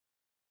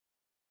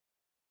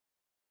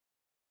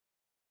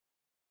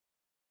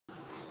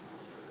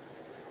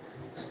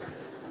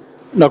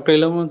Dr.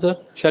 Ilavan, sir,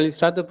 shall we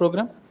start the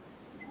program?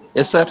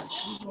 Yes, sir.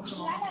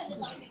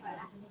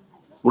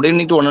 Good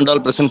evening to one and all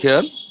present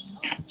here.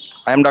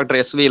 I am Dr.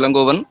 S.V.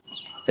 Ilangovan,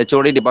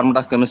 HOD Department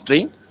of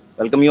Chemistry.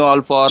 Welcome you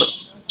all for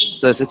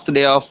the sixth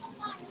day of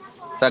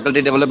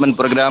Faculty Development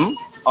Program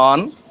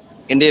on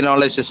Indian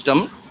Knowledge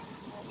System.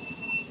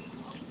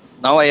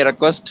 Now I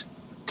request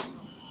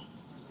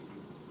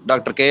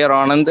Dr. K. R.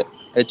 Anand,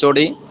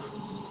 HOD,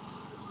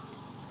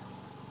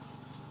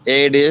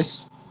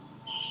 AADS,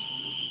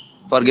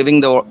 for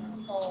giving the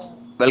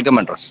welcome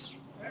address.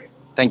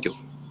 Thank you.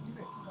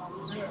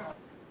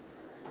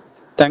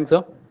 Thanks,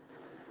 sir.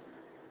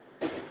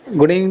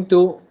 Good evening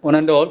to one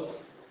and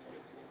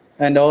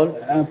all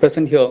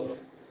present here.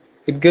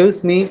 It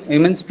gives me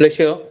immense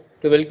pleasure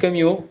to welcome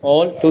you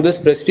all to this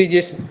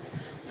prestigious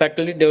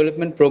faculty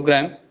development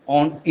program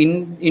on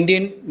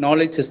Indian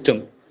knowledge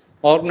system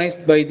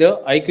organized by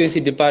the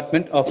IQAC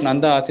department of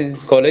Nanda Arts and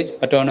Sciences College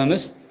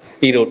Autonomous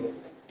Erode.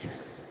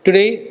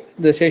 Today,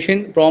 the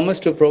session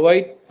promised to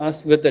provide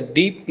us with a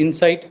deep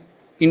insight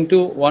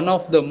into one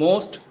of the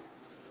most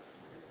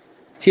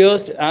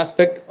cherished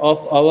aspect of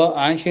our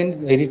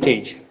ancient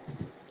heritage.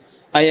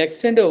 I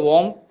extend a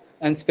warm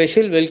and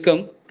special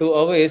welcome to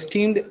our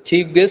esteemed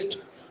chief guest,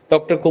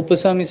 Dr.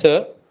 Kuppusamy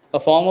sir, a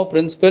former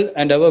principal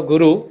and our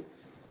guru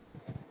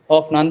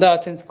of Nanda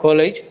Arts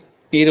College,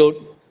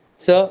 Erode.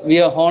 Sir, we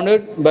are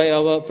honored by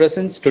our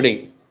presence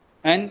today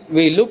and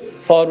we look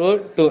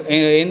forward to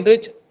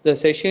enrich the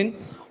session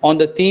on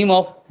the theme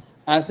of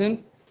ASIM,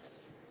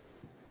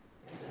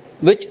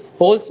 which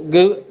holds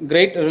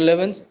great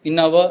relevance in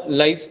our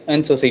lives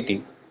and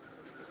society.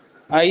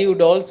 I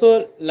would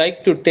also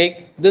like to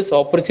take this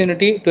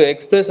opportunity to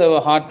express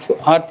our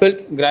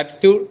heartfelt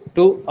gratitude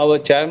to our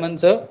chairman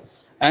sir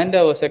and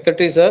our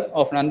secretary sir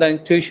of Nanda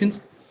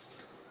institutions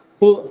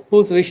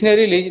whose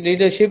visionary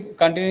leadership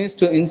continues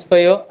to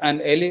inspire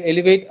and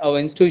elevate our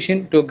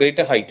institution to a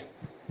greater height.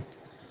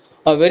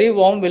 A very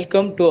warm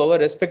welcome to our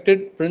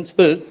respected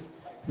principal,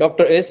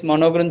 Dr. S.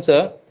 Manogran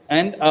sir,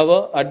 and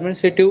our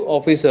administrative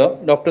officer,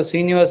 Dr.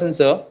 Srinivasan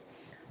sir.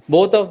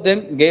 Both of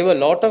them gave a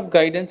lot of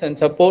guidance and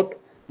support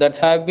that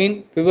have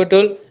been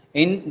pivotal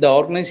in the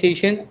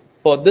organization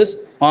for this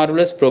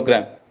marvelous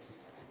program.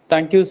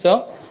 Thank you,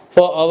 sir,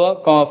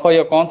 for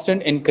your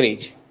constant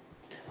encourage.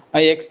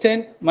 I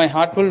extend my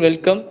heartfelt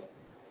welcome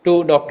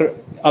to Dr.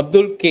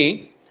 Abdul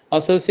K,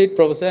 Associate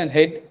Professor and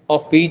Head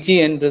of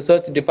PG and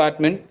Research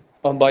Department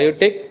of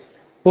Biotech,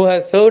 who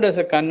has served as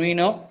a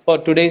convener for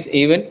today's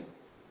event.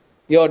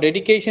 Your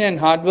dedication and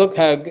hard work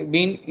have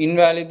been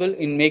invaluable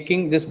in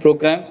making this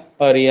program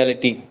a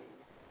reality.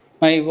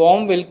 My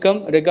warm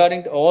welcome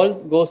regarding all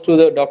goes to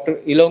the Dr.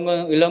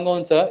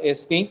 Ilangon sir,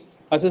 SP,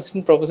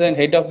 Assistant Professor and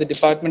Head of the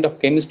Department of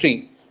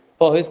Chemistry,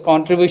 for his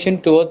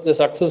contribution towards the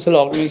successful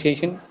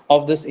organization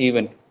of this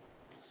event.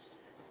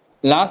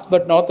 Last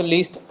but not the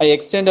least, I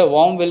extend a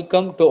warm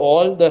welcome to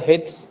all the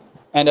heads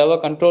and our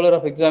controller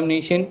of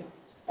examination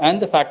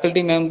and the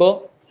faculty member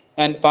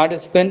and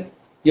participant.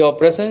 Your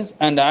presence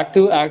and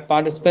active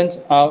participants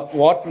are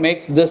what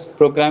makes this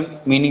program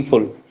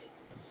meaningful.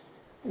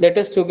 Let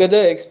us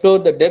together explore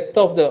the depth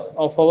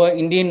of our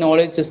Indian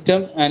knowledge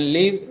system and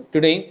leave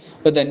today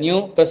with a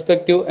new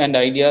perspective and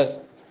ideas.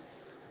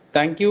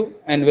 Thank you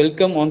and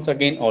welcome once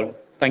again all.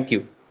 Thank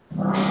you.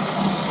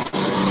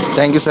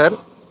 Thank you, sir.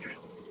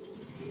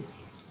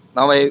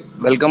 Now I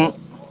welcome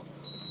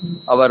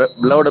our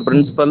beloved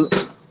principal,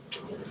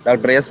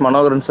 Dr. S.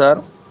 Manogaran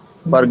sir,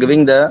 for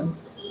giving the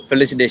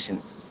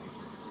felicitation.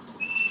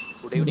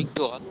 Good evening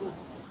to all.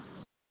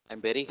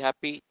 I'm very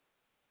happy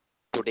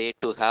today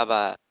to have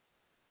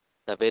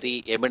the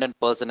very eminent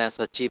person as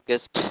a chief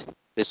guest,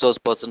 resource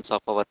persons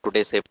of our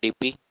today's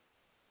FDP,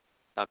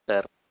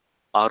 Dr.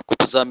 R.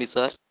 Kuppusamy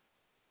sir,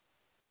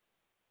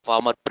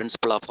 former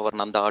principal of our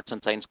Nanda Arts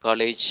and Science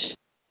College,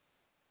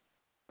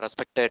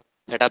 respected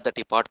head of the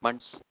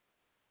departments,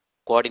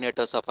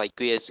 coordinators of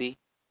IQAC,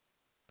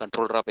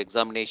 controller of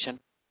examination,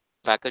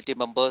 faculty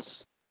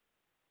members,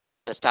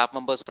 the staff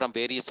members from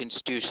various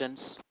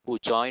institutions who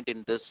joined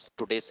in this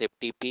today's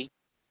FDP.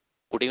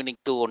 Good evening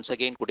to once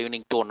again, good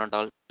evening to one and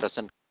all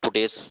present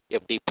today's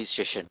FDP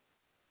session.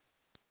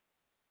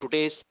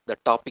 Today's the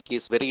topic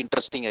is very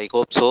interesting, I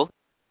hope so.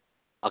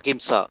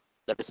 Ahimsa,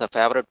 that is a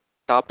favorite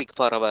topic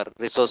for our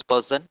resource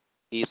person.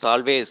 He is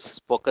always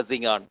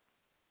focusing on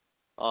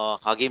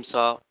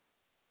Ahimsa,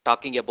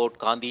 talking about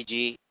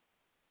Gandhiji,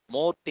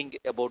 more thing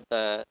about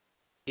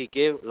he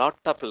gave lot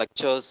of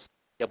lectures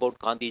about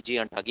Gandhiji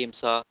and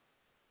Ahimsa,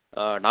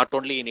 not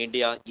only in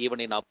India, even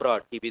in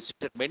abroad. He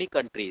visited many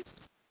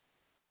countries.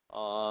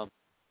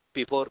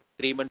 Before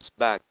 3 months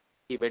back,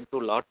 he went to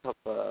lot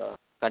of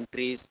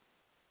countries,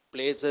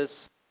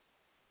 places.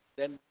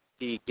 Then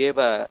he gave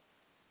a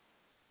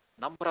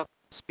number of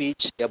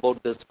speech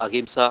about this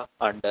Ahimsa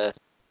and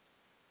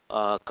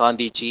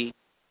Gandhiji,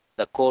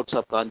 the quotes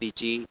of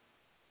Gandhiji,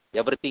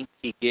 everything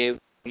he gave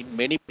in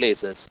many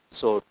places.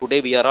 So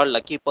today we are all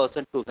lucky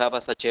person to have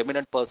a such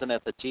eminent person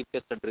as a chief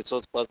guest and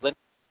resource person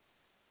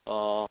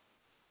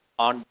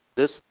on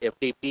this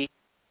FDP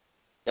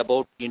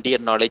about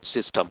Indian knowledge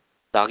system.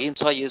 The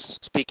Ahimsa is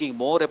speaking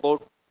more about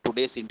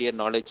today's Indian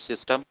knowledge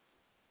system.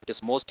 It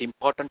is most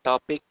important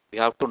topic. We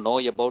have to know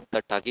about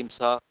that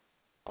Ahimsa.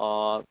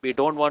 We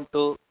don't want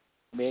to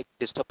make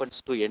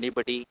disturbance to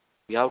anybody.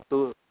 We have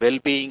to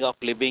well-being of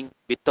living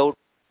without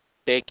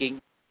taking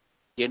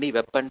any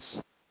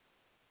weapons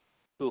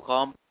to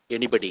harm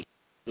anybody.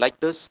 Like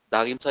this, the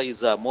Ahimsa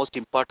is a most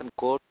important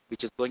quote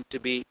which is going to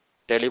be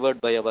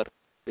delivered by our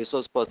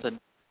resource person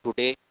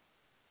today.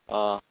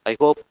 I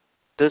hope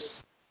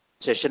this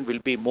session will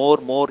be more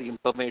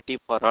informative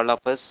for all of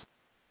us,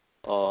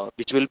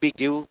 which will be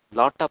give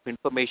lot of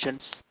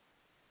informations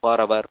for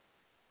our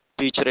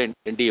future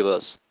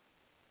endeavors.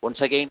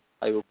 Once again,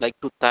 I would like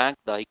to thank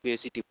the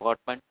IQAC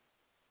department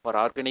for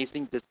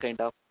organizing this kind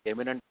of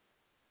eminent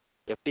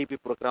FTP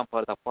program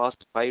for the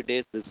past 5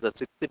 days. This is the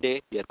sixth day.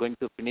 We are going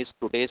to finish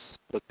today's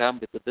program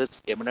with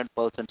this eminent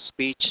person's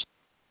speech.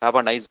 Have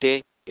a nice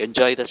day.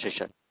 Enjoy the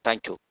session.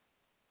 Thank you.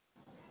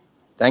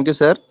 Thank you,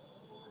 sir.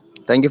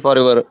 Thank you for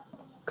your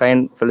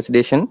kind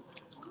felicitation.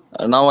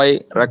 Now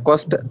I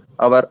request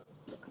our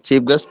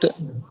chief guest,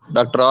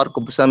 Dr. R.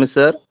 Kuppusamy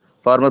sir,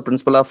 former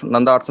principal of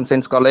Nanda Arts and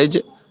Science College,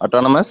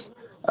 Autonomous,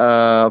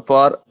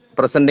 for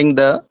presenting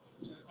the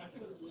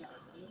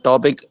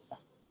topic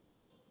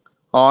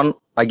on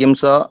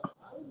Ahimsa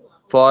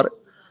for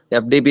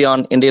FDP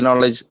on Indian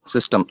Knowledge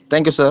System.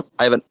 Thank you, sir.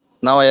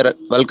 Now I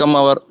welcome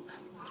our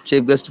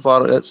chief guest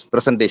for his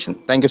presentation.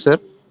 Thank you, sir.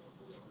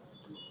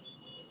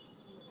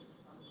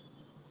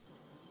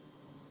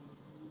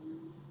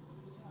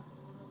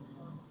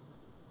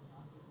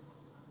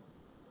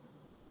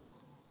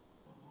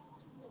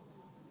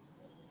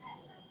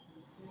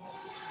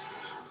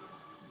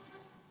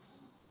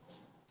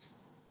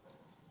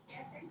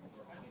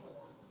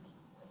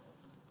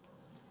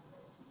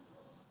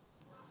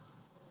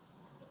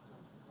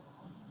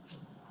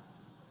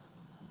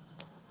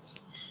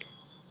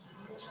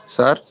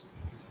 Sir,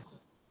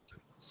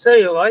 Sir,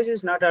 your voice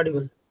is not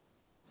audible.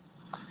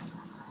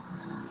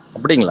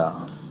 அப்படிங்களா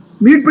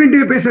mute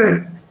பண்ணிட்டு பேசுறாரு.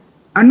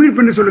 Unmute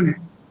பண்ண சொல்லுங்க.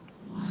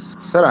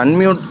 Sir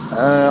unmute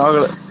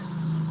ஆகல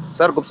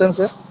sir. குப்சன்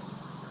sir,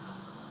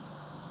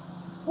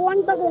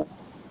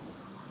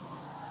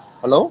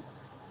 hello.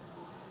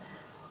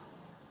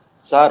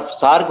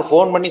 சாருக்கு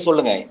phone பண்ணி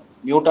சொல்லுங்க.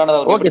 Mute ஆனது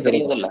அவருக்கு ஓகே எப்படி சார்.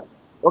 தெரியுது இல்ல?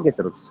 Okay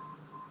sir.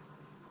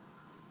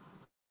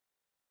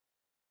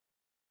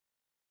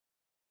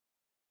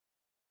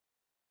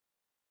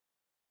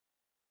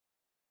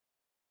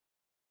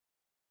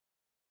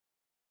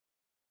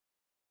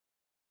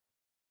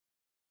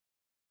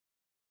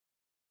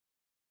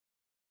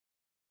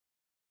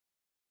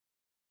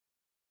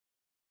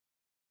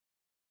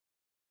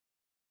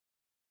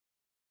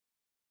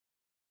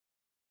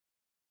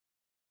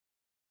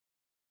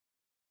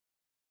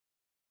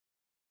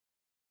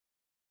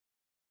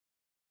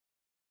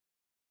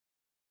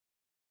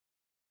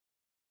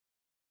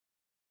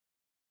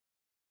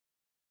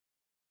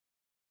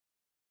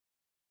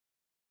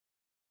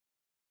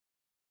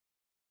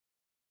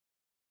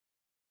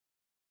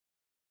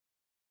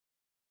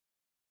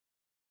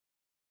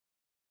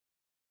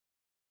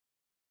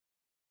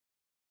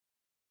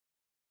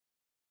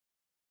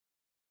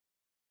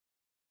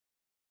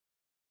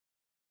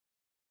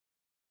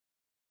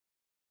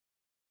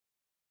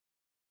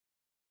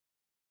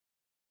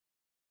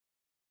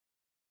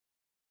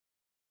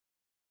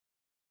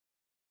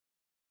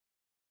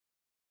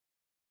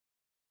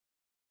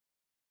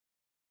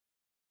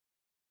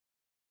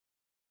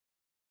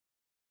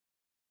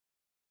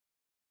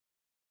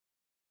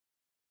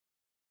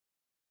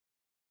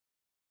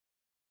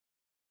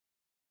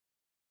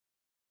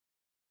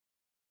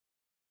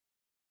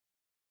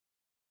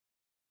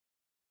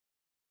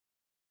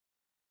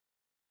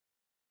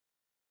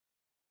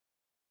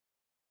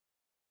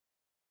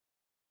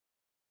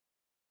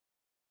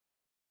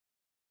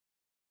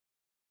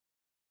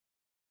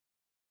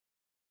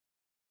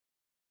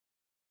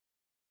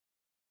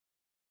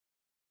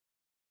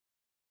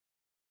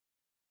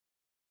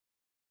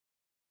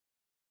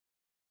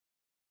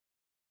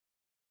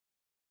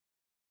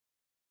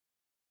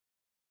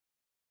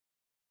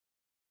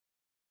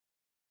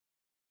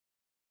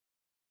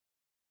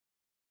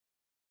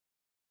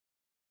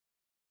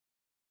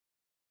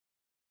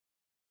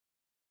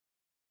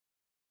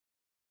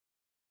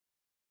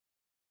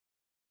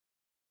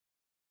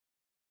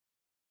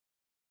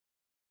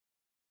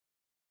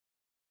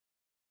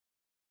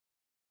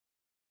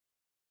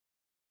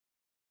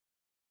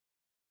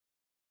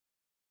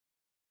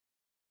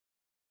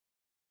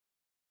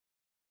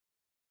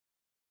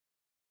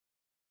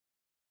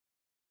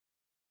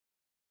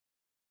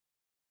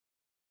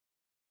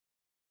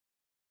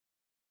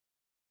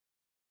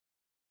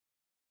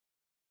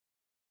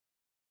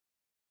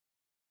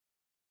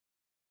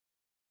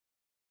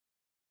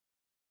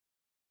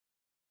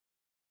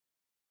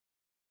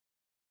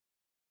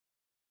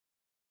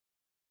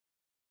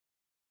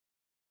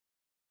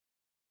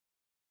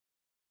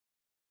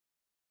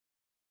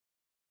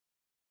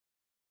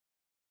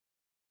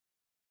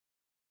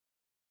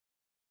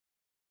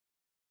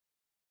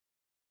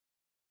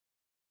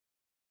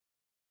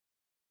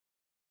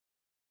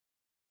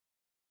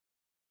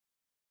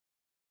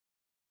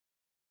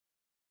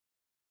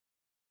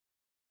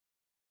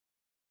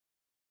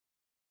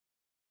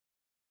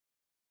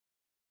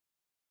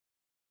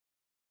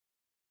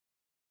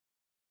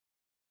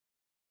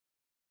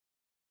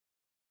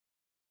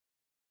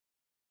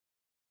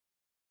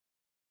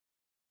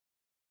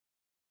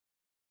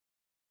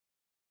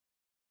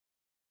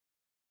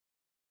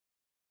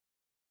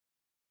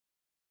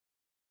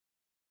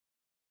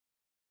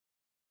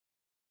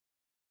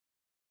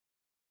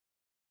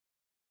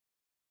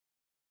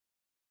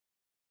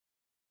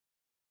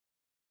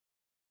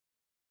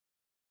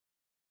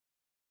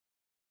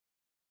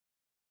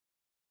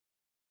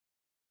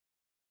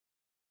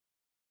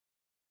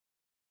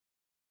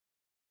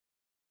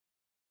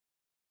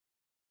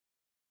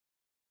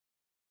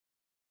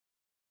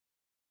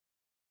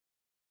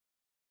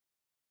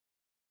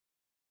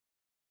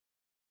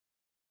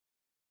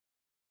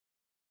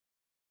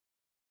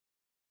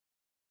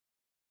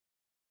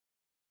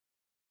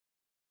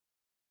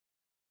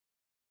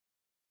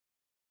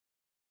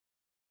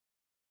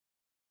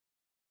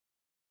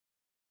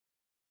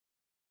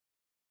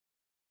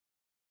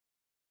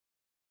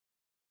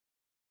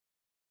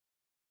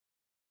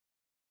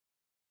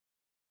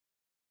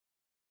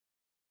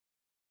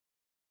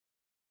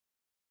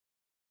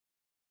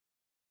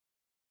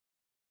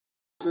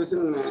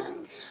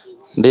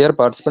 Dear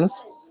participants,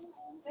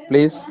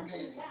 please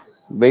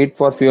wait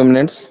for few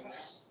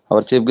minutes.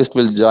 Our chief guest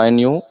will join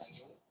you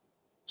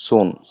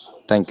soon.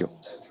 Thank you.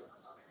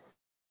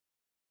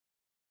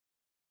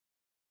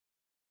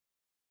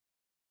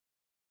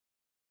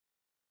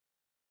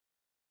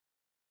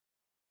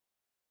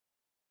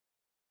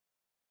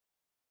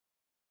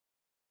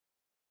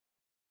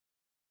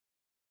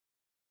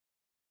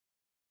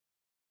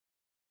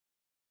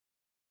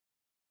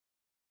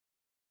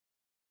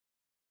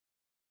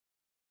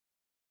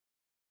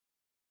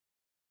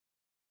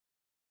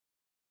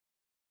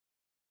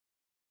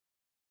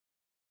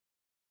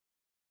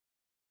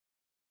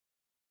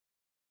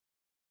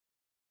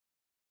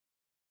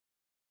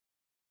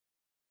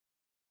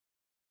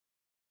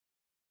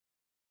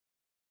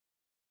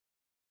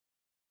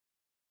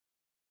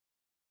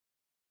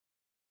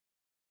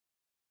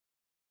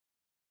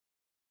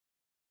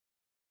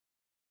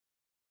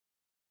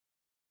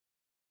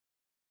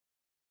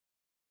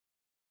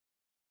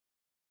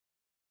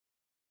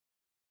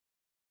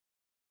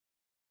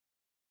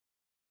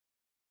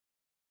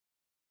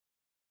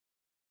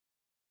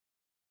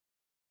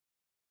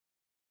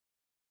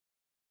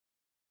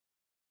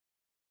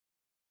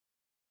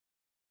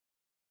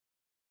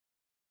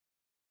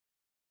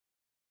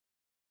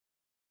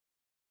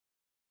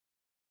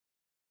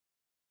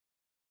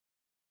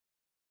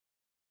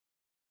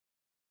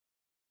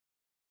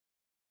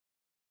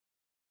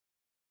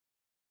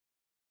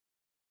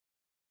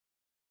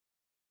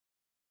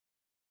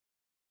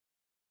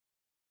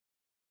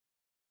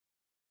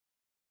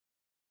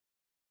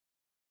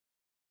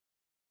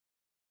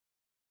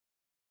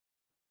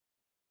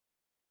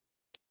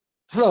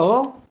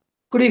 Hello,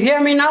 could you hear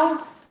me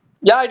now?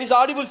 Yeah, it is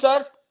audible,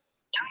 sir.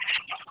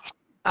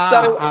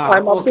 Sir,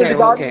 I'm up to Okay, it is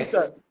audible, okay,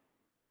 sir.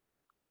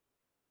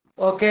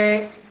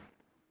 okay.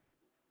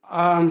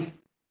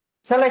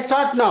 Shall I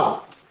start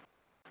now?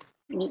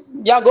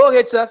 Yeah, go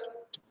ahead, sir.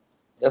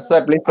 Yes,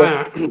 sir. Please, sir.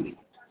 Uh,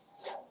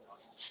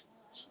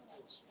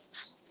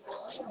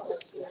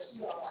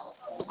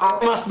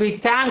 I must be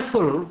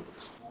thankful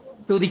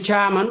to the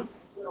chairman,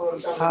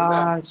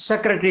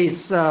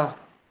 secretaries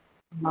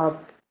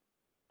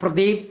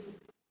Pradeep,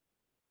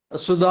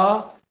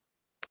 Sudha,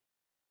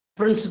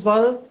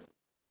 principal,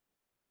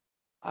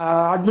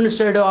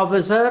 administrative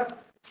officer,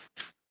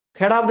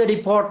 head of the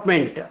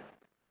department,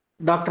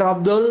 Dr.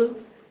 Abdul,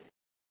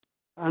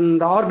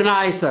 and the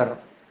organizer,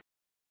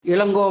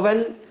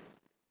 Ilangovan,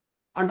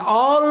 and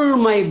all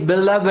my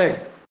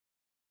beloved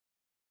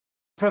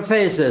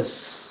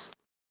professors,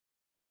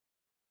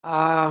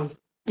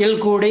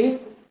 including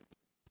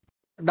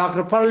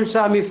Dr.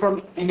 Palanisamy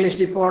from English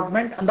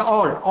department, and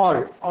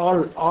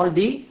all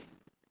the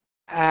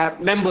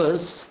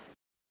members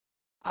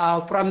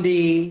from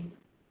the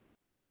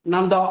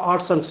Nanda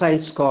Arts and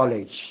Science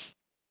College.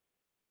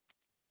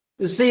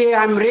 You see,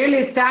 I'm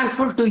really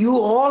thankful to you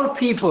all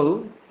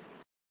people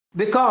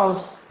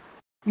because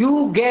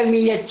you gave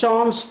me a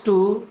chance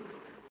to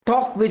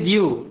talk with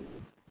you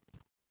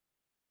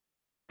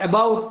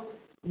about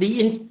the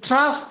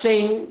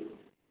interesting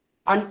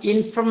and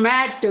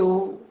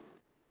informative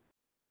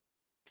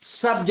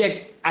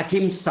subject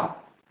Ahimsa,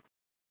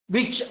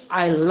 which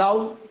I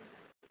love.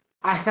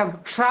 I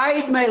have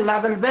tried my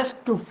level best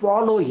to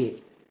follow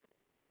it.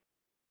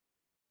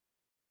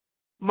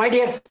 My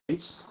dear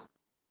friends,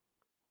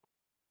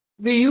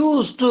 we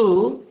used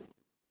to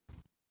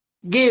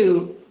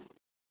give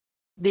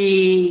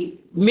the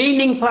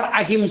meaning for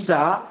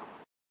Ahimsa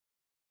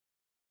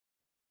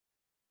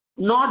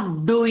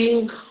not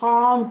doing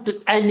harm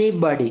to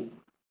anybody.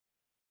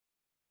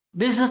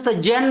 This is the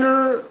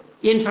general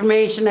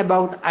information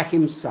about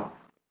Ahimsa.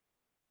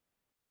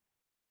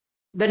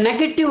 The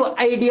negative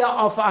idea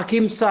of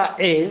Ahimsa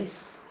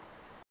is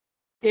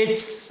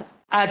it's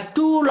a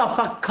tool of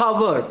a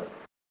coward,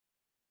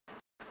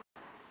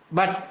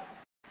 but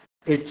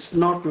it's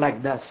not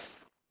like this.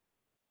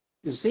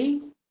 You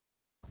see,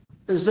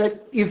 is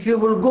that if you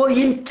will go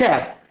in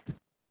depth,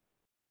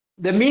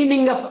 the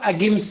meaning of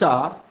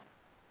Ahimsa,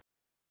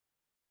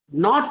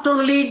 not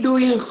only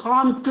doing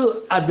harm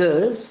to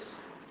others,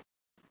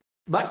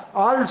 but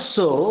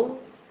also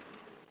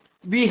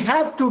we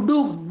have to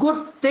do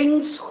good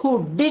things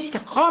who did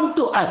harm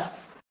to us.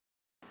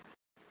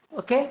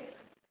 Okay?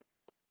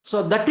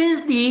 So that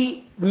is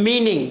the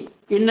meaning,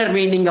 inner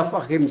meaning of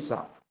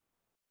Ahimsa.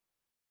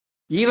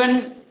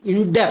 Even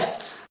in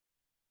depth.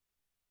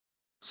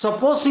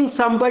 Supposing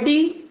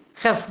somebody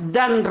has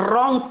done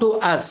wrong to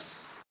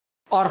us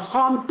or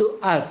harm to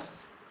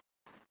us,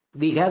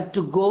 we have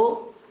to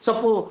go,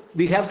 suppose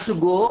we have to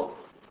go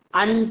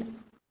and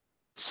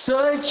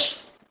search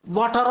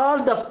what are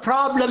all the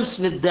problems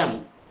with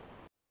them.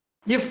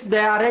 If they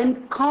are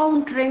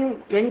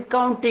encountering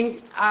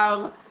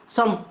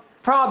some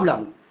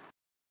problem,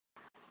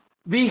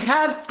 we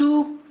have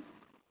to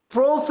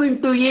probe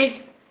into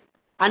it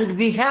and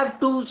we have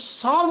to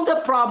solve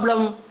the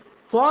problem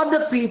for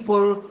the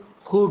people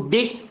who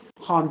did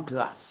harm to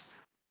us.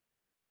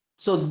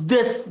 So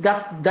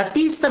that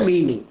is the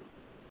meaning.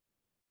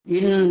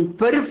 In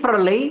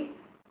peripherally,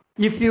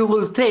 if you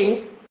will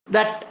think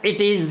that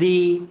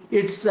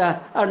it's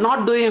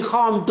not doing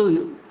harm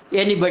to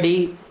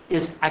anybody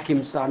is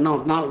ahimsa.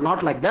 No,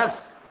 not like this.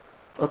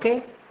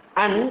 Okay?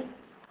 And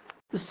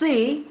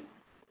see,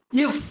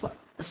 if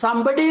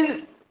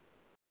somebody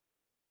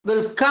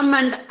will come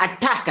and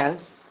attack us,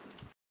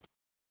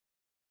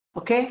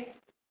 okay,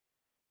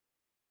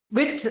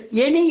 with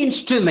any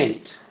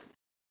instrument,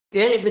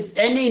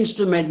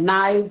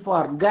 knife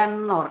or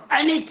gun or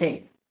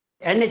anything,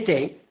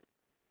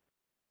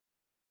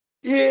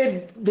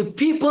 the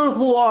people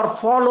who are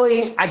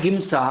following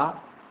ahimsa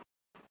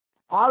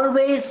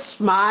always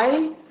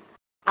smile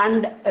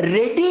and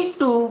ready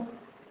to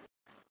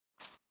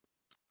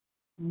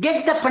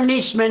get the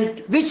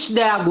punishment which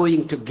they are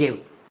going to give.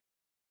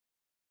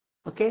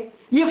 Okay?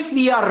 If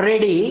we are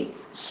ready,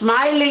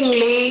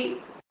 smilingly,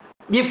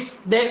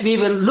 we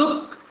will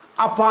look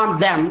upon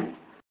them,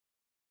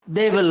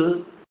 they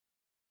will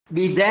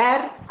be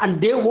there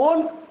and they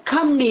won't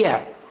come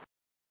near.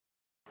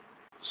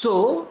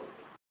 So,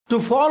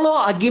 to follow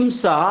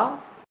ahimsa,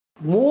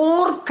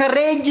 more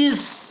courage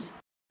is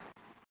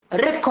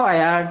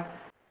required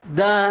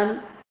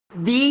than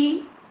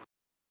the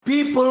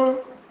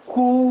people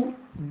who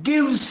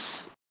gives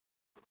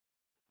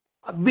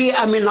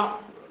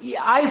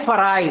eye for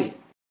eye.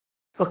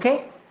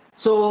 Okay?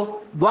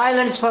 So,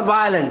 violence for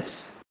violence.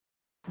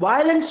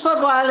 Violence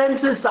for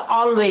violence is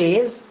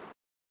always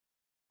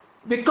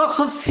because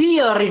of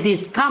fear it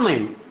is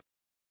coming.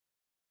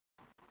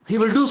 He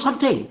will do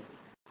something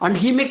and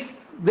he may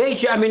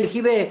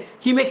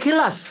kill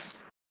us.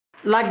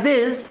 Like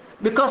this,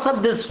 because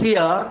of this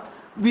fear,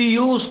 we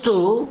used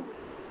to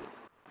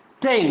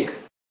think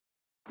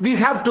we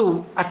have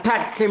to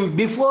attack him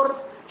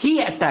before he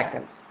attacks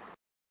us.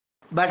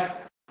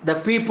 But the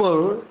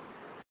people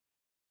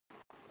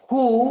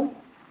who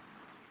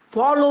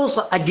follows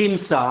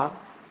ahimsa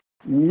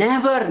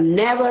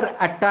never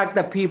attack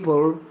the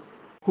people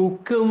who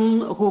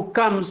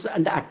comes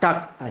and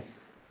attack us.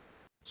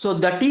 So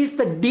that is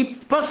the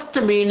deepest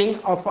meaning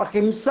of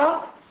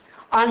ahimsa,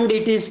 and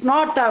it is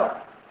not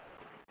a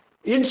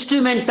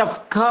instrument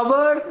of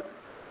cover.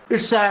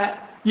 It's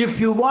if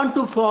you want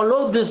to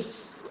follow this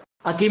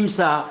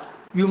ahimsa,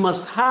 you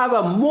must have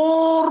a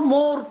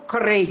more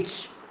courage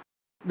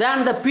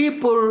than the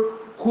people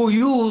who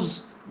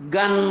use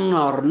gun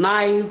or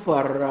knife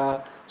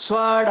or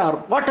sword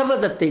or whatever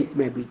the thing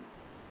may be.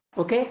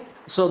 Okay?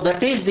 So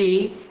that is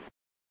the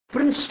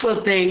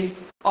principal thing,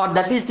 or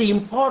that is the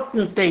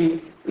important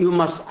thing you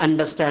must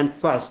understand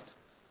first.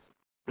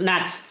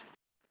 Next,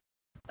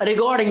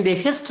 regarding the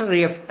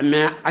history of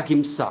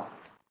ahimsa.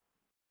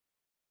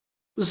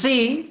 You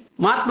see,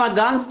 Mahatma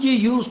Gandhi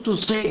used to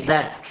say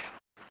that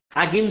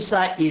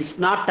ahimsa is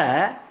not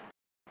a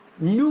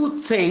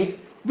new thing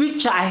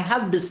which I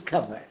have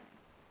discovered.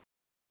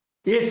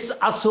 It's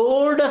as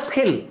old as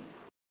hill.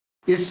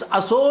 It's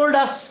as old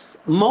as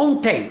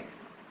mountain.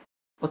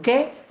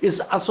 Okay? It's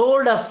as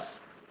old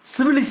as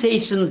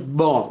civilization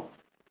born.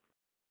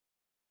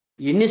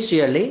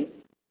 Initially,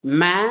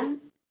 man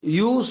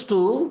used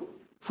to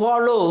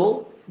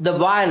follow the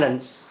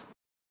violence.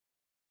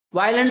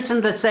 Violence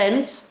in the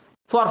sense,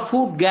 for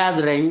food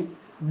gathering,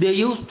 they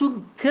used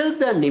to kill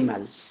the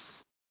animals.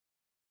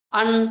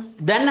 And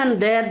then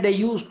and there they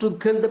used to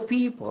kill the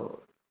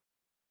people.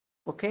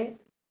 Okay?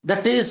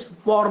 That is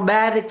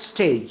barbaric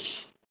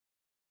stage.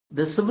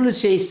 The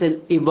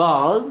civilization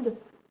evolved,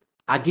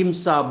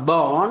 ahimsa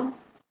born,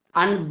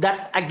 and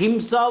that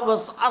ahimsa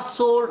was as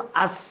old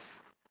as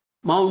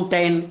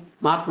mountain,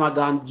 Mahatma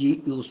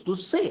Gandhi used to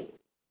say.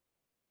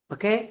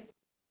 Okay?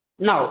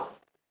 Now,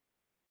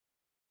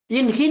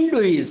 in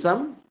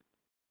Hinduism,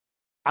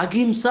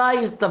 ahimsa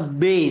is the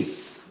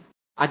base.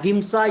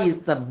 Ahimsa is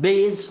the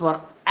base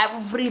for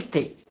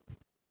everything.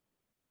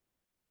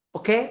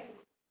 Okay?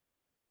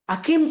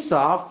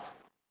 Ahimsa,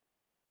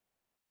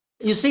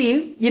 you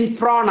see, in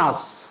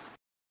pranas,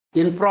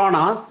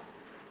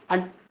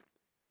 and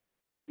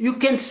you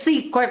can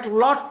see quite a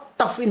lot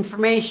of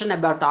information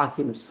about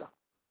ahimsa.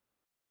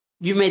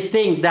 You may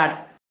think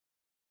that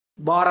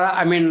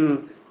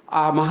Mahabharata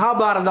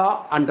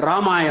and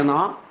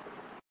Ramayana,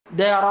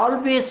 they are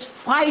always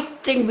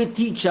fighting with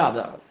each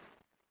other.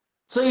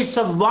 So it's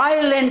a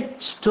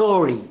violent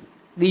story,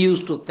 we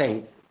used to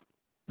think.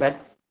 But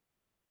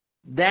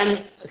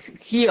then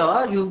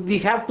here we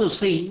have to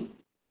see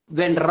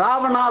when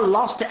Ravana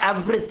lost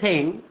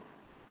everything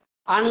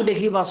and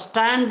he was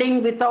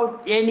standing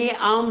without any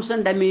arms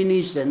and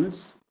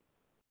ammunitions,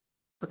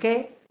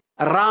 okay,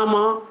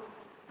 Rama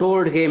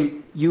told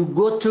him, you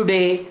go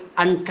today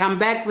and come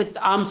back with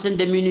arms and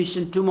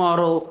ammunition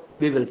tomorrow,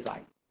 we will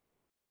fight.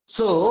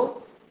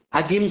 So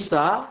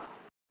ahimsa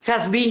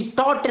has been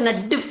taught in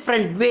a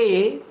different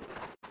way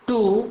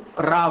to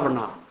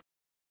Ravana.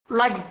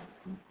 Like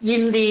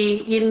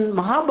in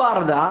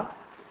Mahabharata,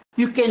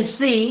 you can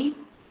see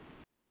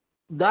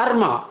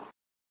Dharma,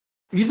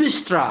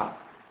 Yudhishthira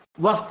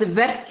was the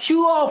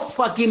virtue of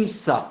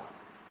ahimsa.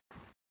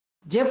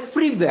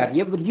 Everywhere,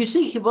 you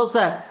see, he was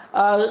a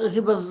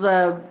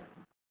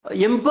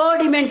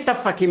embodiment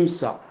of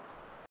ahimsa.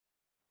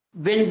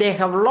 when they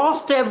have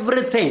lost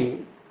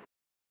everything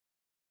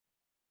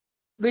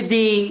with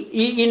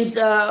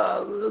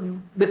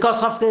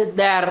because of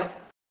their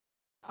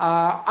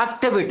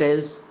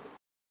activities,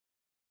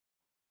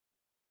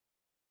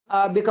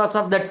 because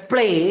of that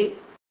play,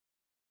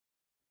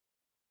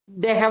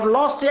 they have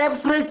lost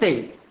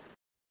everything.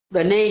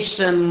 The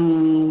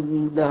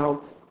nation, the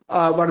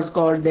what is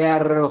called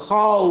their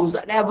house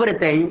and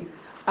everything,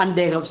 and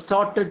they have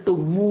started to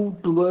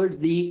move towards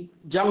the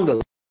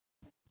jungle.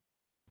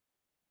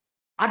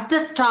 At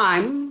that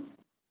time,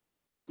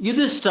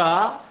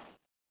 Yudhishthira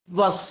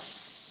was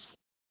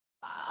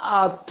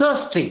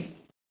thirsty.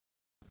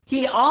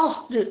 He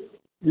asked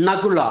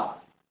Nagula,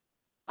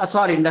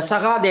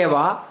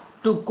 Sahadeva,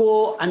 to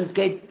go and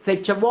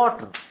fetch a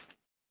water.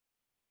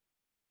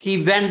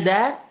 He went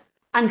there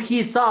and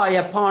he saw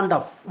a pond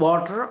of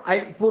water,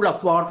 a pool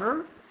of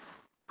water,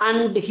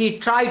 and he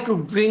tried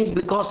to drink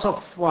because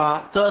of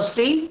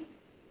thirsty.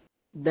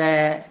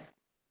 The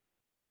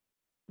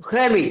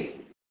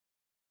hermit,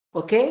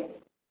 okay,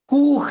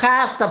 who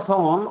has the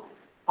pond,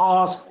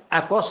 asked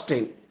a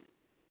question.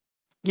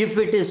 If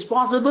it is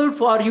possible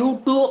for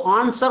you to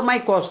answer my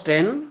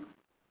question,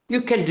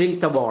 you can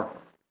drink the water.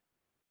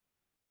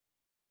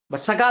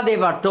 But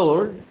Sakadeva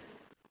told,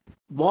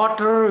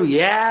 water,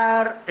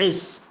 air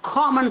is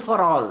common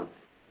for all.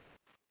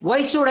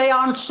 Why should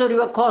I answer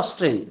your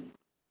question?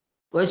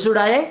 Why should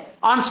I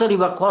answer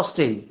your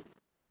question?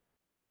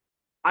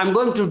 I'm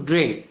going to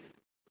drink.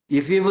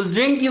 If you will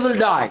drink, you will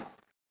die.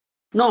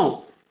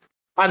 No,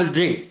 I will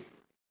drink.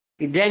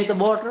 He drank the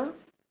water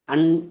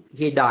and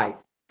he died.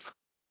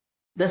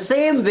 The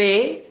same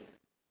way,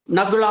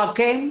 Nagula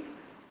came,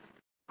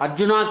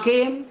 Arjuna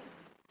came,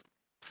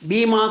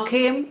 Bhima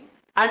came,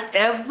 and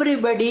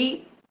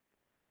everybody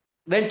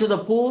went to the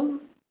pool,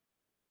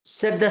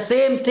 said the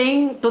same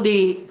thing to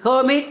the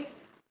hermit,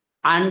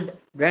 and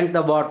drank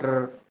the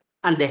water,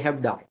 and they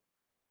have died.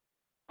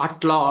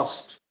 At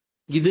last,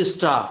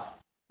 Yudhishthira,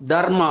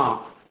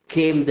 Dharma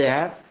came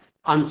there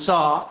and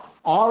saw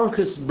all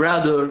his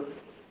brothers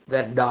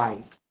were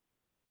dying.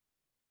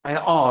 I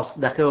asked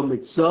the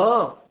hermit,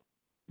 sir,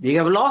 we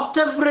have lost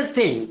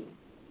everything.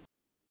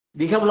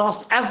 We have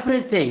lost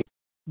everything.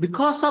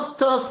 Because of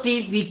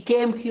thirsty, we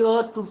came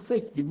here to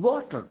fetch the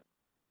water.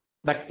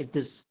 But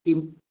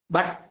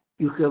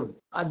you have,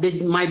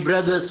 my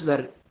brothers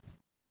were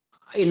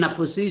in a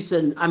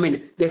position,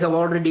 they have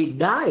already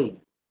died.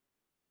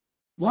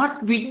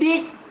 What we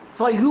did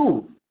for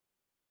you,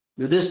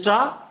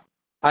 Yudhishthira,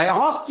 I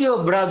asked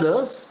your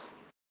brothers,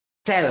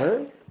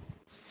 tell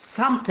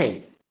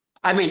something.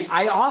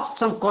 I asked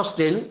some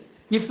question.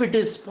 If it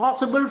is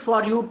possible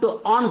for you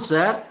to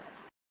answer,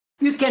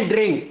 you can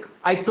drink.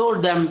 I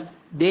told them.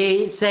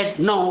 They said,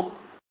 no,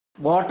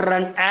 water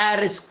and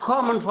air is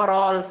common for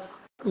all.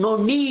 No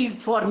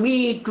need for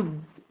me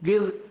to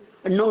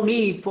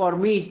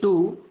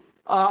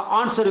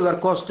answer your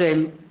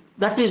question.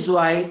 That is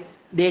why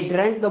they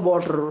drank the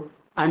water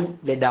and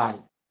they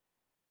died.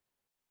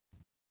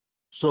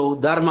 So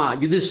Dharma,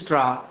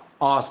 Yudhishthira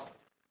asked,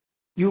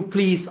 you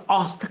please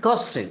ask the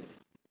question.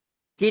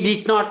 He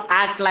did not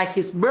act like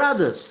his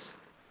brothers.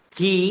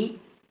 He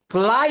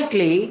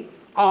politely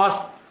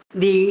asked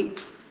the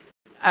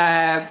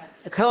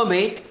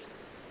hermit,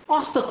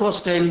 ask the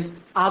question,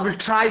 I will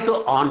try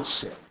to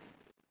answer.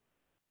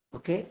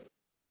 Okay?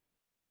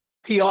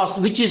 He asked,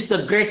 which is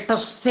the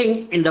greatest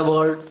thing in the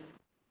world?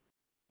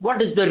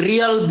 What is the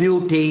real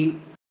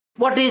beauty?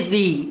 Quite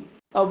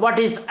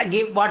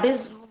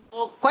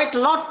a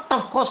lot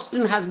of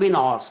question has been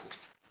asked.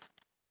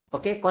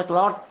 Okay, quite a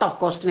lot of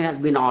question has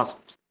been asked.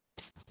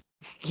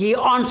 He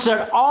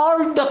answered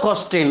all the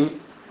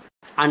question,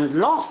 and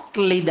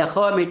lastly the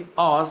hermit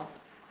asked,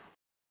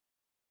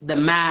 the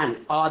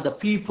man or the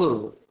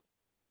people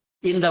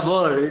in the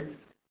world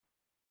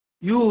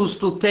used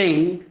to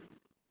think,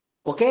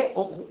 okay,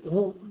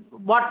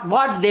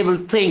 what they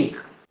will think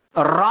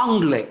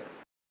wrongly.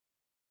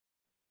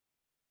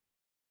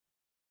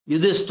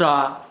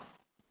 Yudhishthira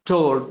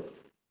told,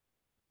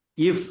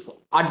 if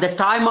at the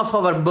time of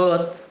our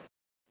birth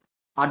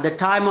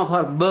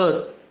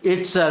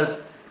itself,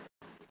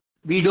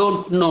 we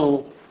don't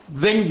know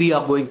when we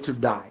are going to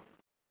die.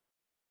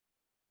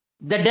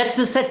 The death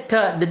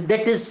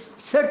is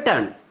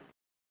certain.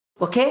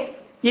 Okay?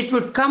 It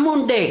would come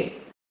one day.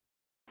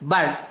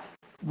 But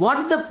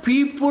what the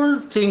people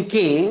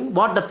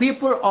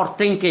are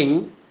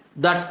thinking,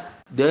 that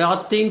they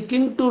are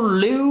thinking to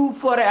live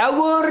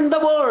forever in the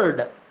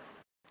world.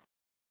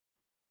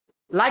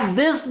 Like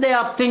this they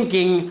are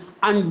thinking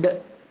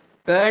and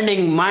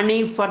earning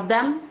money for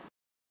them.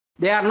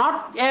 They are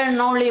not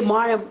only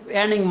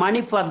earning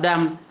money for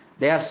them,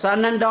 their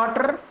son and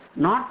daughter,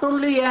 not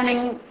only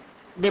earning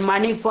the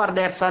money for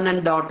their son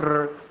and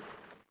daughter,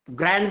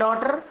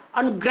 granddaughter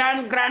and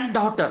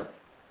granddaughter.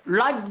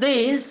 Like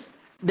this,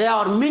 they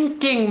are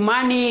minting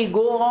money,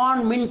 go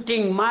on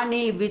minting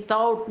money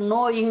without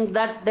knowing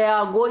that they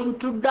are going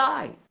to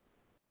die.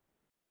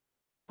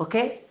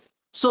 Okay?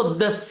 So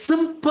the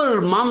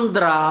simple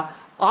mantra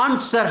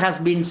answer has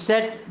been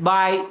said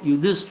by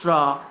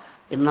Yudhishthira,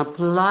 in a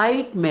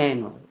polite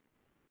manner.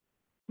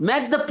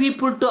 Make the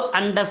people to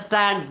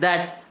understand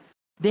that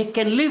they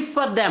can live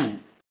for them.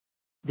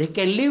 They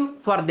can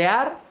live for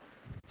their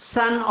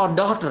son or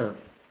daughter.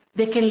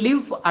 They can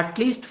live at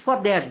least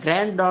for their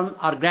grandson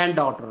or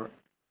granddaughter.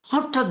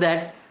 After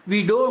that,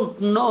 we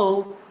don't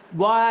know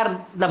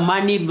where the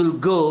money will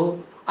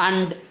go,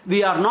 and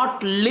we are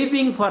not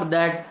living for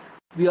that.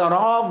 We are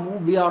all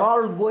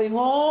going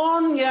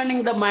on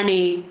earning the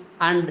money,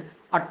 and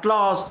at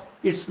last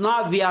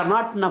we are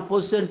not in a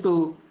position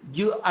to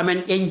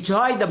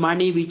enjoy the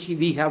money which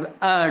we have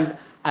earned,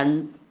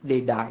 and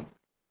they die.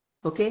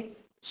 Okay,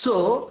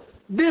 so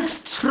this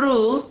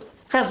truth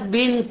has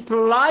been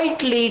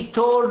politely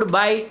told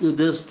by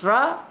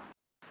Yudhishthira.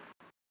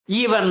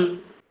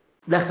 Even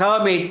the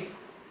hermit,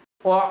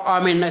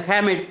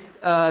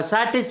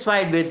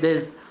 satisfied with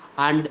this,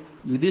 and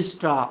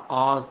Yudhishthira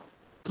asked,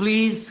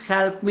 please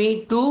help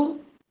me to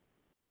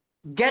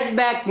get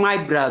back my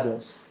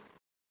brothers.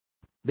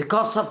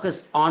 Because of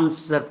his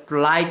answer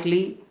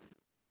politely,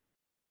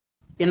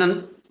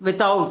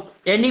 without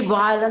any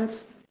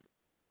violence,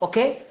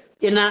 okay,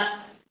 in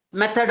a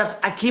method of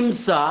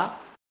ahimsa,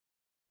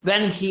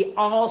 when he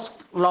lost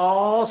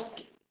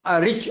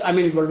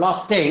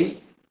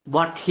thing,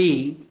 but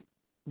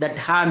that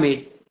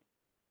hermit,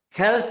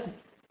 helped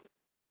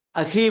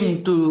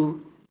him to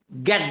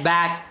get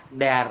back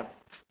their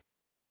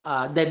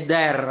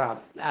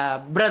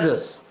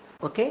brothers.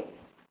 Okay,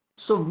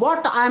 so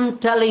what I'm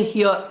telling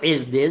here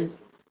is this: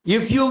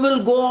 if you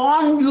will go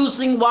on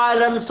using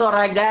violence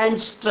or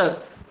against the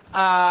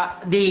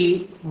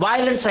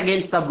violence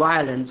against the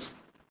violence,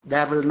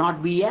 there will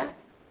not be a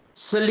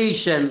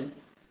solution.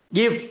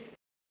 If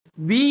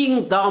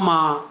being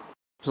Dharma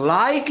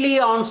politely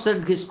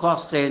answered his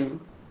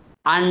question,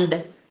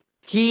 and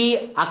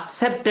he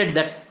accepted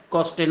that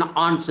question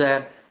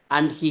answer,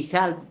 and he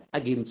helped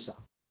Ahimsa.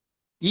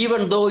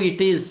 Even though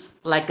it is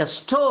like a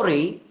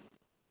story,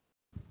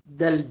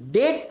 the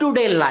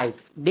day-to-day life,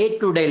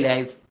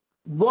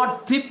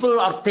 what people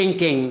are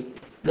thinking,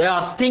 they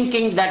are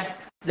thinking that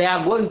they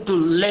are going to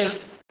live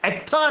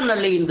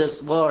eternally in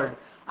this world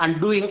and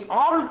doing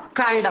all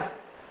kind of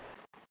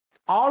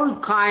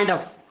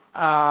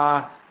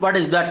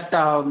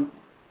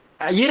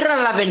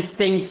irrelevant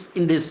things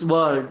in this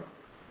world,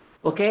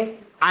 okay,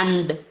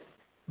 and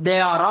they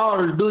are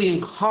all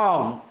doing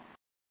harm,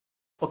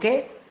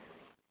 okay.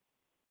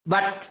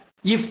 But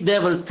if they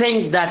will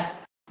think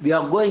that we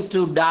are going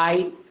to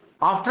die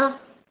after,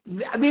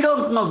 we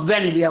don't know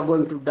when we are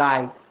going to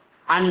die,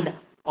 and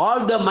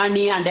all the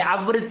money and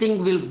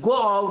everything will go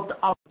out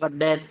of our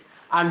death,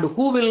 and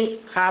who will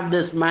have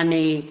this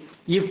money?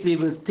 If we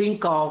will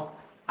think of,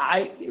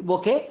 we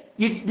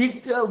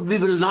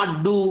will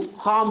not do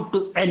harm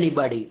to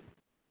anybody.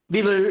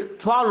 We will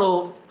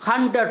follow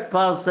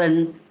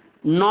 100%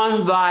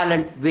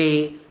 non-violent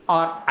way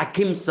or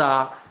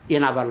ahimsa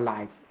in our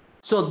life.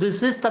 So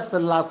this is the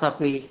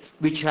philosophy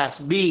which has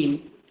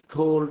been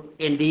told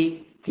in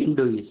the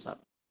Hinduism.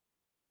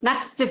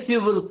 Next, if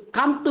you will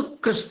come to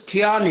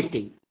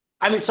Christianity,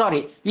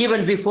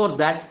 even before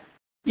that,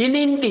 in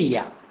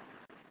India,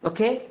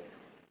 okay,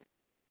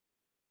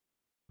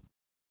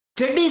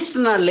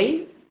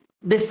 traditionally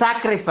the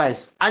sacrifice,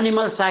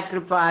 animal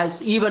sacrifice,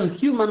 even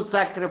human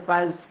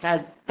sacrifice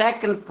has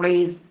taken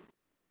place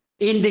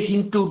in the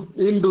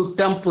Hindu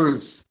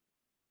temples.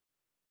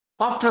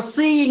 After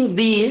seeing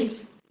these,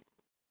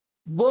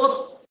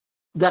 both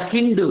the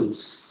Hindus,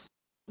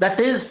 that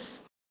is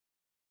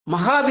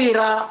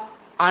Mahavira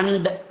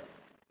and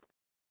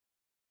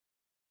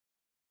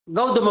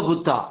Gautama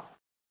Buddha,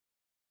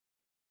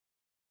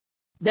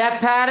 their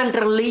parent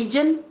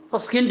religion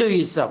was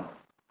Hinduism.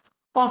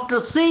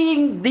 After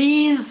seeing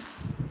these,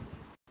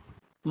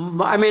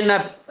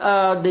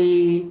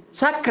 the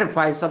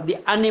sacrifice of the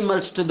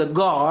animals to the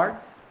god,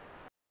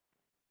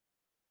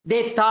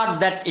 they thought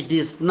that it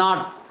is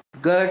not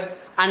good,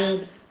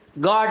 and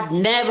God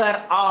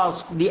never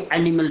asked the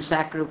animal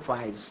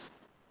sacrifice.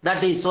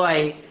 That is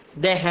why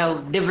they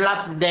have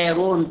developed their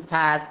own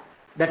path,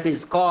 that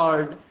is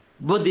called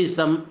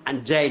Buddhism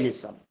and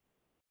Jainism.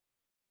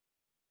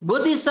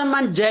 Buddhism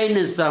and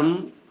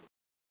Jainism,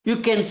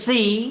 you can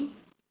see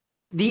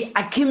the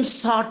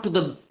ahimsa to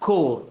the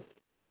core.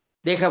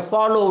 They have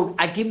followed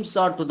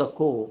ahimsa to the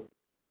core.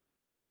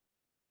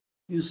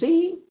 You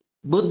see,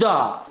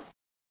 Buddha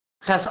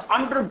has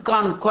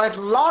undergone quite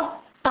a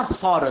lot of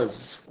horrors,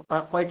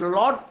 quite a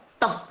lot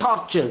of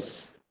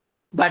tortures,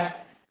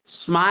 but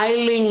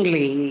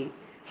smilingly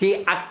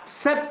he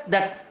accepts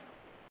that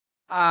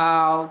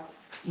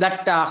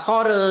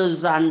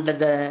horrors and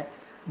the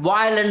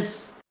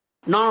violence,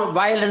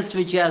 non-violence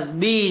which has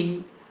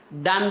been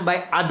done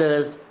by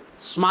others,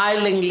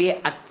 smilingly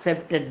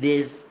accepted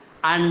this,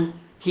 and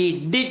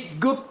he did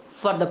good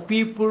for the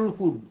people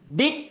who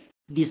did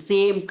the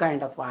same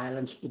kind of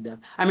violence to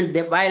them.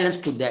 The violence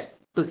to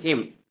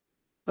him.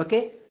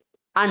 Okay?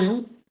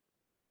 And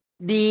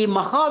the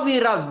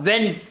Mahavira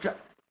went,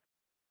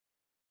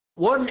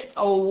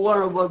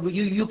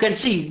 you can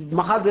see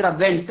Mahavira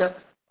went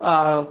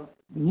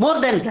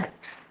more than that.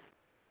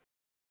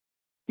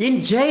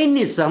 In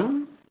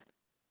Jainism,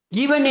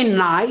 even in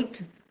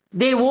night,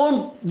 they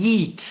won't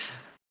eat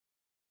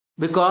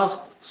because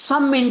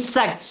some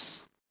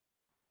insects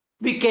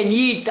we can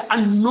eat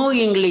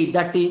unknowingly,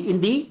 that is in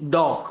the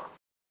dog.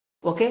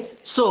 Okay,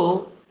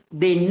 so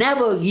they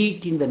never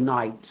eat in the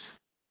night.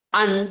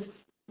 And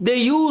they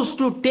used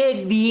to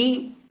take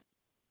the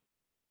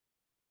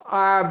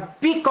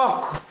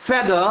peacock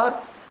feather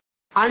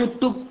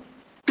and to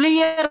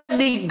clear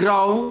the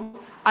ground,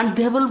 and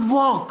they will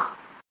walk.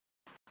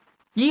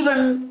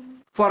 Even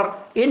for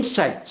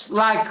insects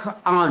like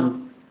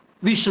ant,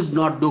 we should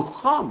not do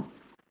harm.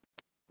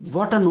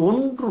 What an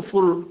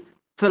wonderful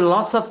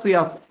philosophy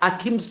of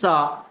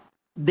ahimsa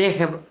they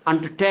have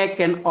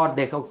undertaken, or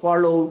they have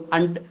followed,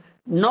 and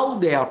now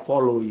they are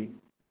following.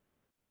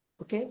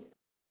 Okay?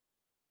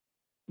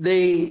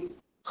 The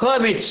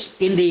hermits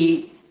in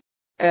the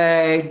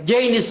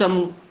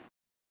Jainism,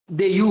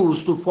 they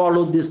used to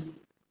follow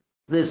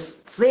this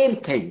same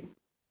thing,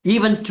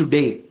 even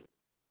today.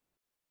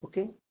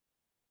 Okay?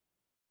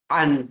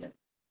 And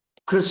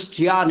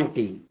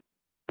Christianity,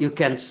 you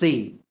can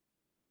see,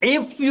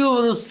 if you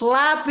will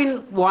slap in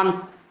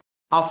one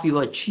of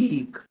your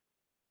cheek,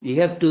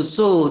 you have to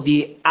show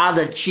the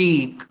other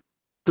cheek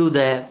to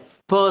the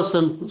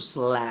person who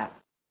slapped.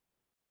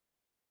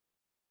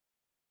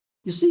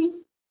 You see,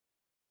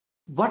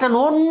 what a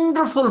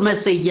wonderful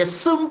message, a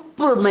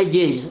simple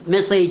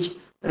message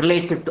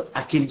related to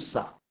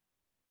ahimsa.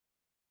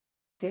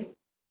 Okay,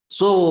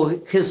 so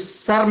his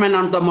Sermon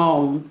on the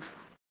Mount,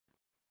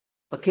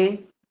 okay,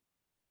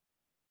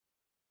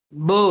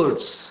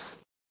 birds,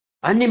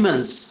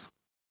 animals,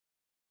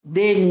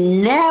 they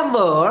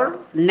never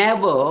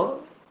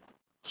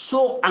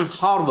sow and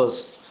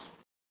harvest,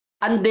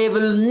 and they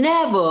will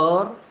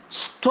never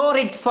store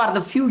it for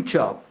the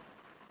future.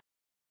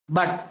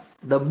 But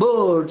the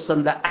birds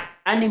and the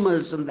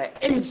animals and the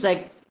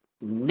insects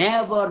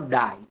never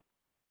die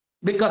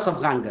because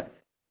of hunger.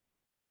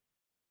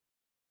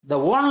 The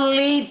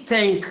only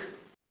thing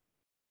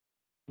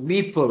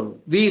we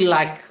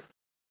like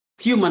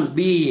human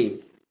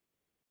being,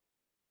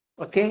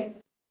 okay,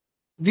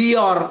 we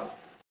are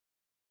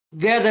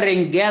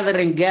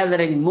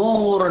gathering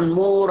more and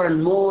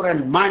more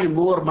money,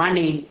 more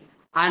money,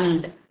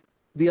 and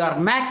we are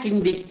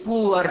making the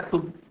poor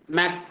to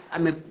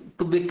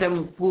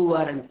become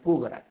poorer and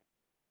poorer.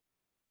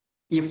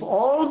 If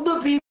all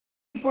the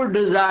people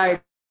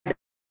decided,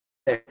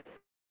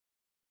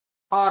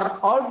 or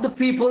all the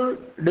people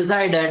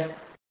decided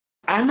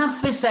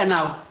enough is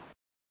enough,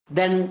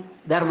 then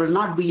there will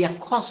not be a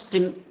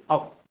question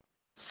of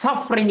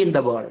suffering in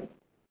the world.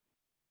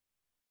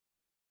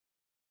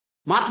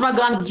 Mahatma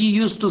Gandhi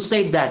used to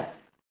say that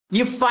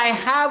if I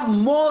have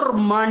more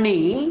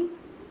money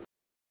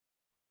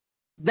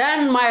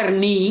than my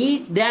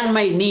need,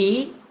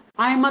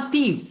 I am a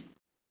thief.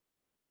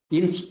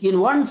 In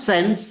one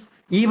sense,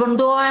 even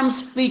though I am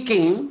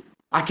speaking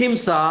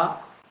ahimsa,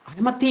 I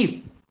am a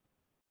thief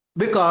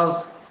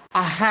because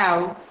I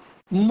have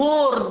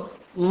more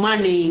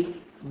money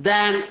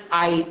than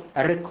I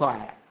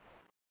require.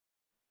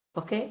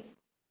 Okay?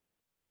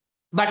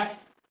 But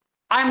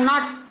I'm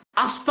not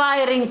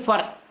aspiring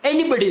for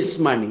anybody's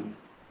money,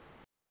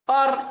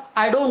 or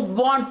I don't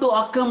want to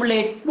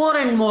accumulate more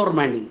and more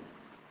money.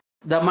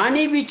 The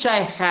money which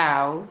I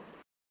have,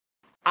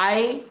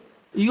 I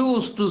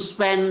used to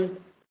spend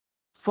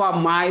for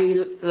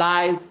my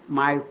life,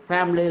 my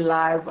family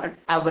life, and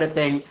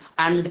everything.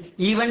 And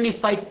even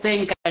if I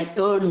think I can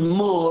earn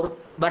more,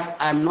 but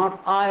I'm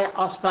not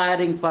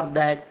aspiring for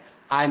that,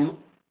 I'm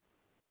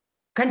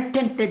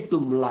contented to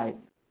life.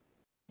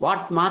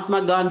 What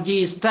Mahatma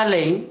Gandhi is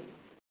telling,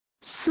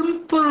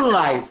 simple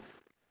life,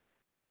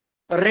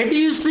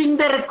 reducing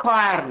the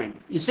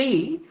requirement. You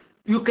see,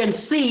 you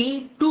can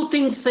see two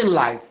things in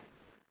life.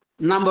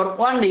 Number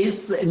one is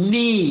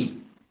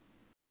need.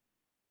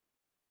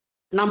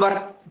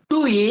 Number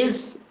two is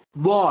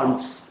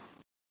wants.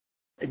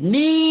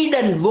 Need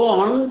and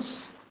wants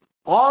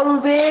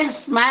always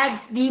make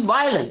the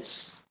violence.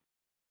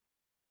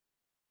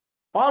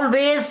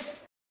 Always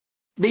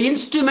the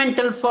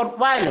instrumental for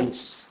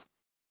violence.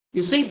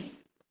 You see,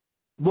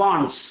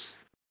 wants.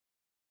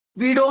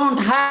 We don't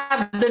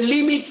have the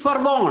limit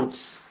for wants.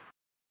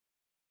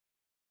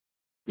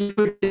 If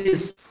it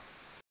is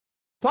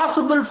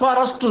possible for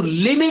us to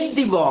limit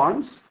the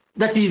wants,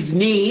 that is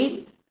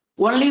need,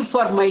 only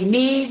for my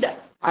need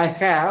I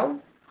have,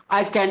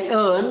 I can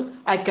earn,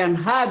 I can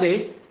have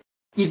it,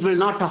 it will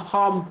not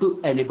harm to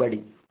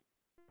anybody.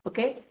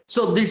 Okay?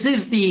 So this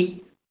is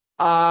the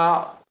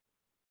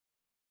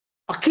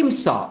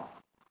ahimsa,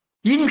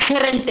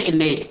 inherent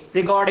in it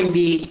regarding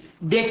the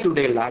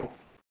day-to-day life.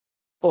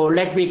 Oh,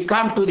 let me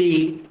come to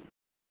the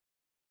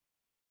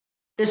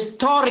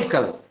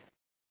historical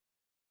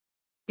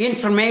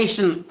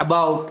information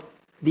about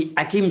the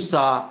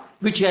ahimsa,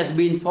 which has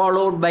been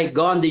followed by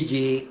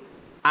Gandhiji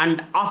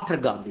and after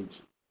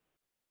Gandhiji.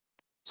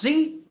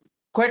 See,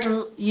 quite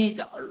a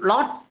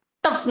lot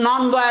of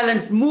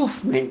non-violent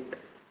movement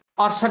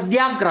or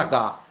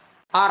satyagraha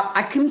or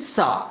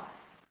ahimsa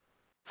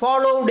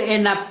followed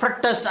in a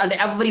protest and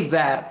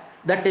everywhere.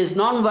 That is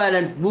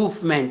non-violent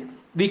movement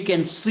we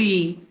can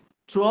see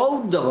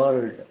throughout the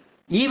world,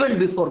 even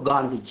before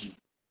Gandhiji.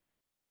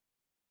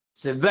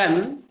 So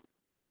when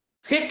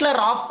Hitler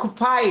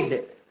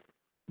occupied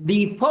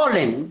the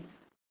Poland,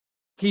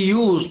 he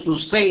used to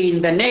say,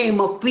 in the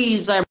name of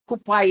peace, I am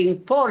occupying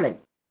Poland.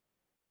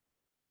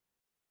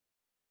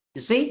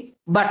 You see,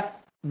 but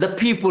the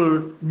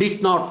people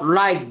did not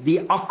like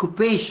the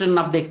occupation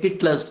of the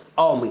Hitler's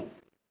army.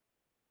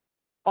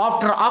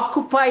 After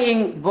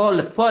occupying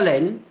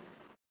Poland,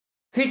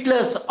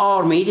 Hitler's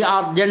army,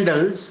 the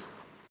generals,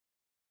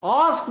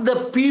 asked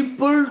the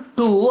people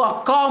to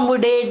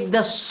accommodate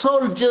the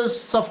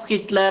soldiers of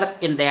Hitler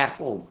in their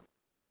home.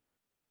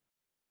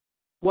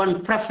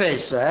 One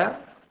professor,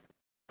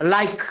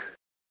 like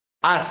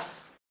us,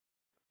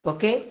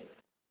 okay,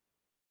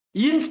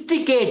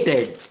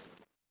 instigated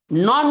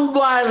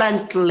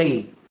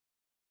non-violently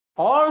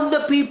all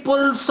the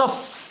peoples of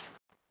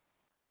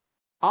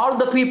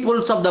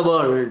the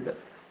world,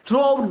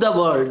 throughout the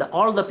world,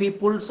 all the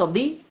peoples of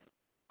the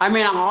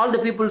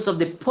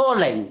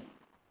Poland.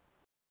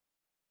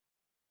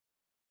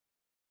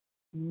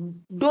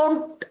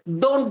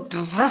 Don't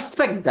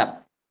respect them.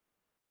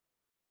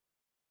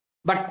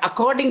 But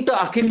according to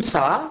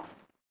Ahimsa,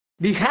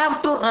 we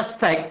have to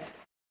respect.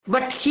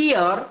 But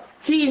here,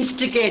 he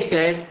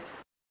instigated,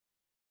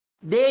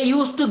 they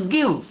used to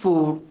give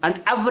food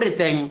and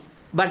everything,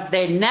 but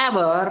they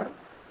never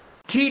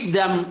treat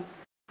them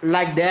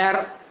like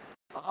their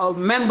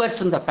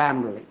members in the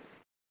family.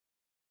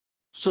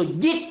 So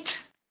it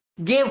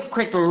gave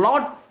quite a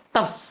lot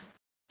of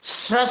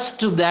stress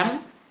to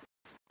them,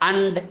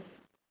 and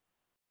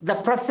the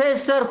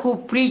professor who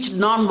preached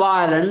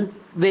non-violent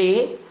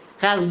way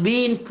has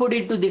been put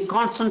into the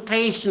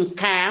concentration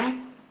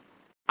camp,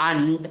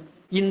 and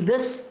in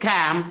this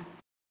camp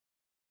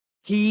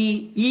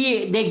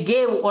they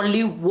gave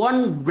only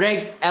one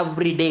bread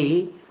every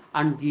day,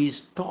 and he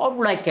starved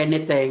like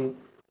anything.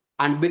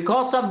 And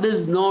because of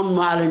this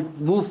non-violent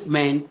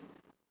movement,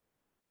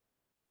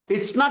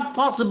 it's not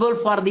possible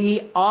for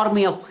the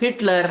army of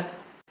Hitler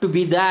to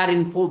be there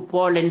in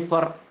Poland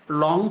for a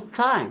long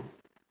time.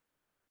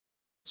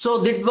 So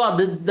that was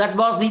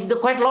the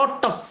quite a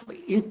lot of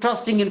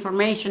interesting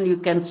information you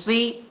can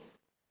see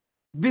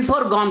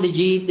before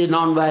Gandhiji, the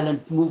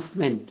non-violent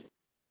movement.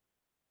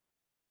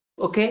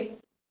 Okay,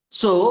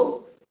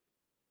 so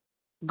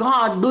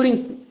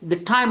during the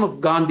time of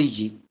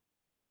Gandhiji,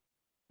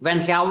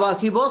 when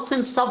he was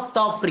in South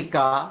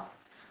Africa,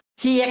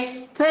 he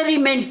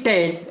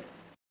experimented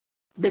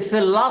the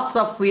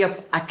philosophy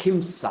of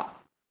Ahimsa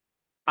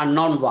and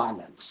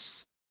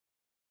non-violence.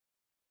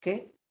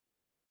 Okay,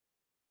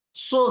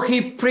 so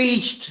he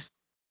preached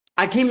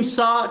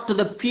Ahimsa to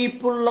the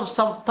people of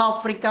South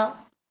Africa.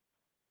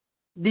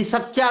 The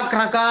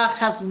Satyagraha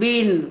has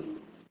been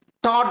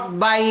taught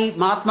by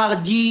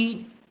Mahatma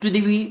Ji to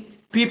the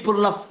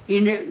people of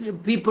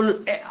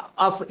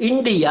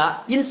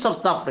India in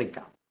South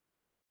Africa.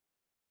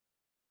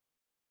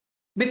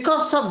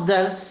 Because of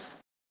this,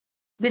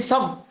 the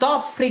South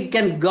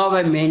African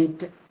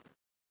government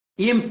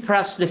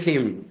imprisoned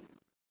him.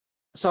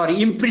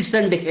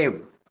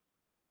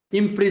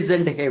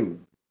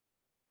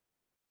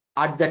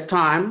 At the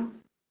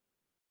time,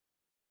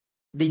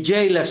 the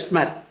jailer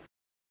Smith,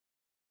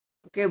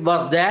 okay,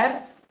 was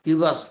there. He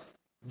was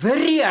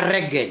very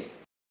arrogant.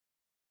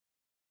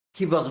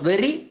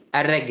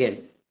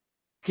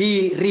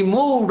 He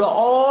removed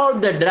all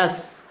the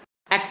dress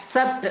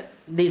except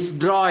this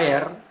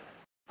drawer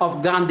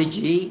of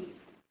Gandhiji,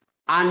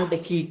 and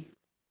he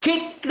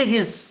kicked in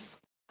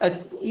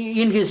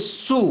his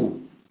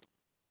shoe.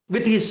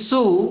 With his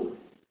shoe,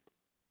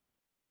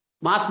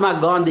 Mahatma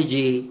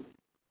Gandhiji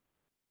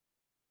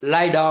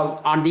lied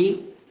out on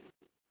the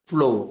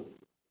floor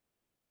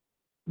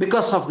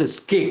because of his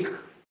kick,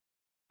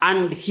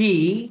 and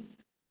he,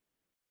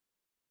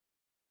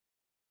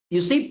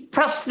 you see,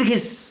 pressed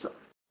his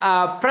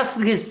breast.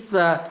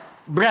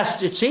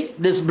 You see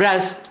this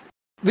breast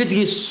with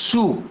his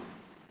shoe.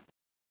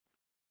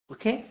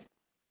 Okay,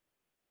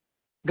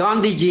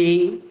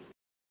 Gandhiji,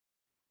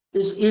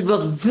 it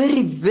was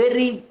very,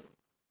 very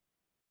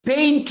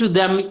pain to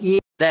them.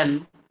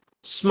 Then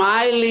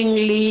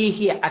smilingly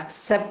he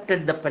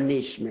accepted the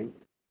punishment.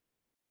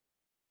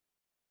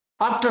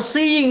 After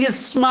seeing his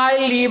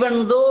smile,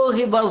 even though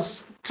he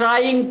was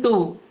trying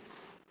to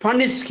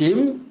punish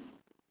him,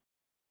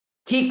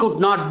 he could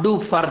not do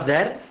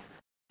further,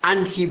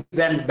 and he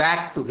went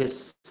back to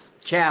his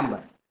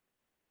chamber.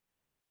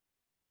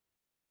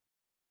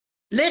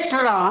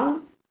 Later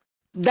on,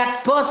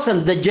 that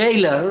person, the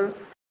jailer,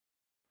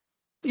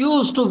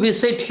 used to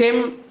visit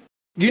him.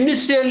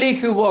 Initially,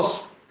 he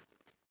was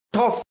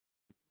tough.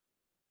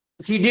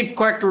 He did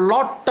quite a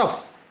lot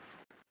of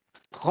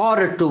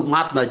horror to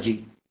Mahatma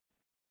Ji,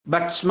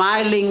 but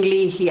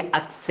smilingly he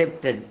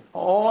accepted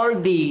all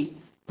the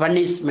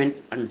punishment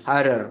and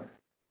horror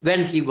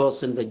when he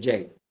was in the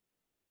jail.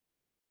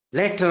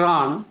 Later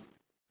on,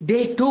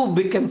 they too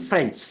became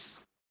friends.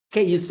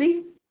 Okay, you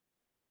see,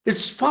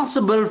 it's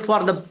possible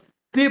for the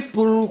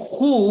people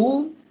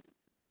who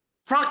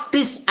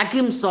practice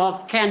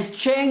ahimsa can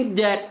change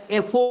their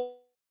effort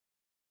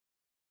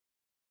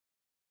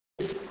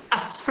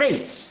as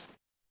friends.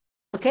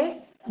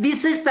 Okay?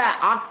 This is the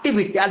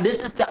activity, and this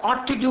is the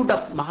attitude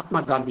of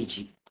Mahatma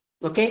Gandhiji.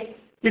 Okay?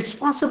 It's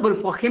possible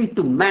for him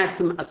to match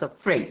him as a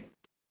friend.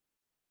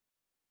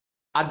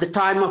 At the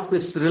time of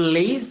his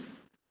release,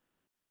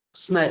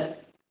 Smith,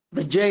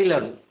 the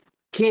jailer,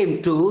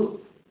 came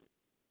to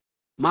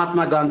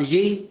Mahatma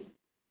Gandhiji.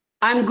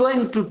 I'm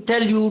going to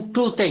tell you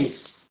two things.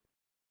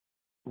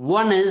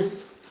 One is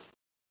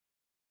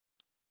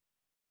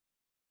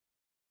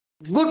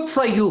good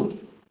for you.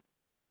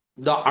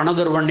 The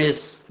another one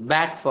is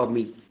bad for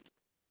me.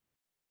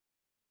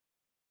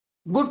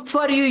 Good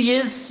for you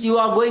is you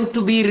are going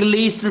to be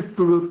released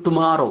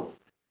tomorrow.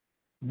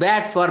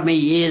 Bad for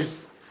me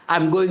is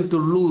I'm going to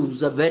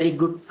lose a very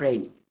good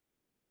friend.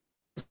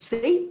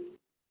 See,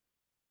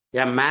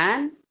 a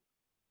man,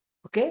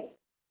 okay,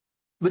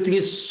 with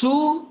his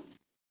shoe,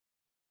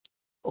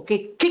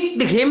 okay,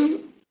 kicked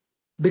him,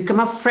 become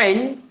a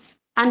friend,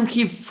 and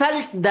he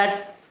felt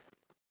that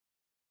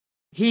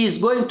he is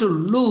going to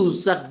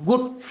lose a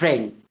good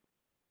friend.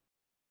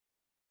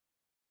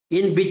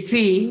 In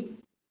between,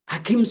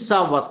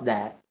 ahimsa was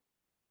there.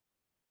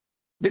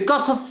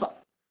 Because of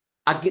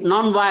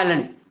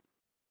non-violent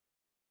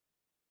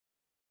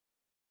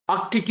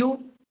attitude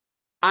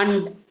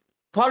and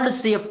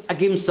policy of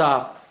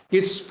ahimsa,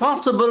 it's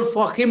possible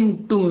for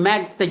him to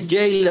make the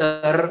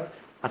jailer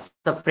as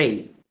a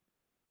friend.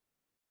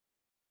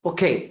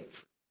 Okay,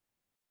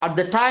 at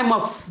the time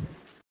of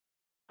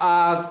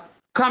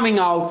coming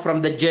out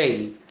from the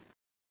jail,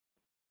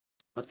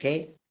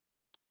 okay,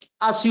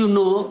 as you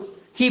know,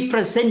 he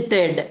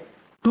presented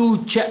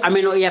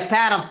a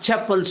pair of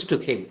chappals to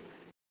him.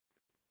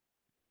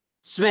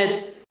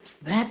 Smith,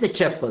 wear the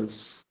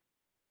chappals.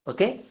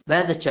 Okay,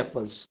 wear the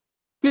chappals.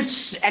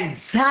 It's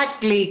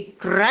exactly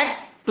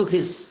correct to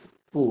his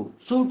food,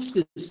 suits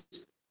his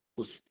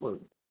food.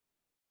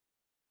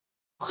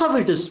 How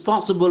it is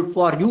possible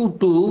for you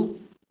to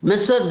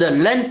measure the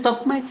length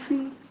of my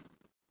feet?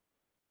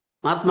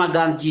 Mahatma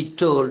Gandhi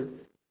told,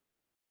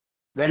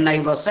 when I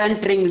was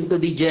entering into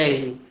the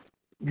jail,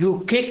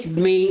 you kicked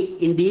me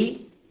in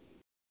the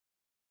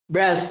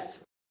breast.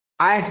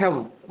 I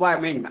have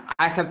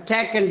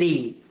taken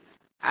the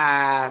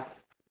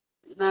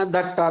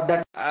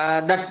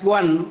that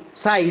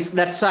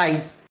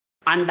size,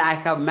 and I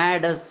have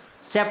made a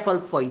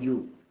chapel for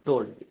you,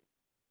 told me.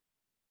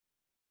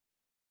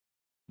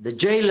 The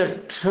jailer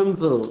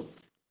trembled.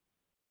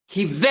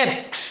 He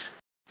wept,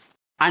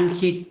 and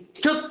he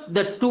took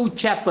the two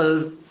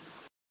chapels,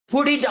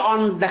 put it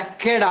on the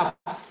head of,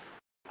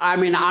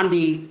 on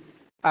the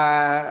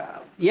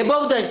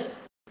above the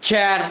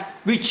chair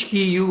which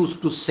he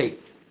used to sit.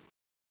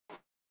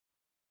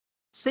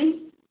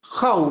 See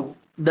how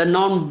the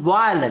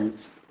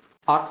non-violence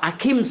or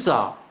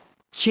ahimsa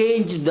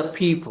changed the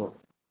people.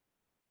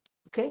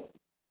 Okay,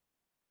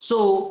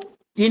 so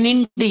in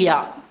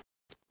India,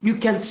 you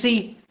can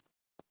see,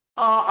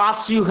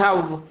 as you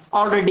have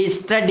already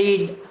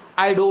studied,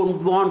 I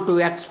don't want to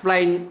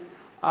explain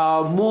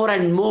more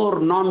and more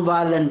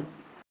non-violent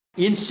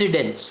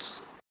incidents.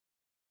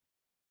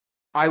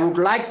 I would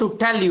like to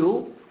tell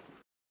you,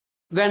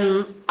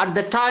 when at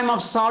the time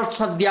of salt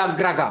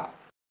satyagraha,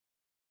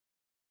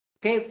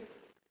 okay,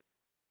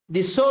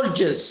 the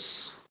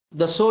soldiers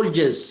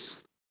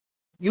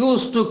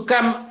used to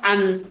come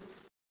and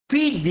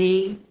feed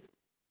the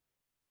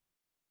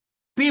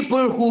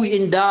people who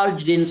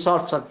indulged in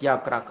salt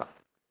satyagraha.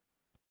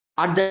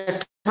 At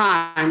that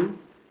time,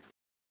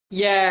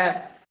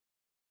 a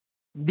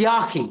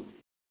Dhyahi,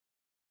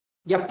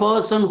 a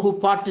person who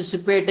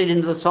participated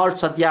in the salt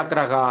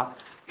satyagraha,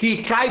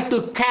 he tried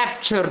to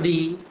capture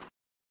the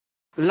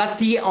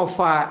lathi of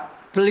a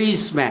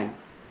policeman.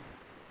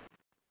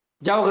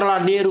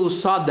 Jawaharlal Nehru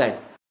saw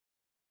that.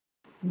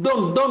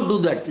 Don't do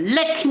that.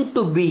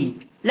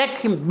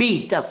 Let him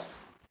beat us.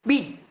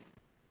 Beat.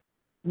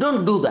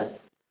 Don't do that.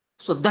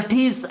 So that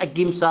is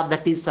ahimsa,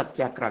 that is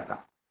satyagraha.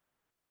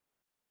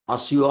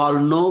 As you all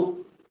know,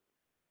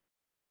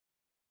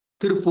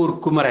 Tirupur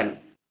Kumaran.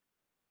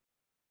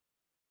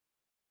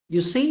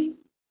 You see,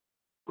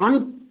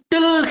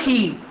 until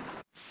he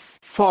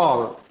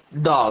fall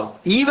down,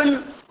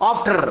 even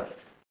after,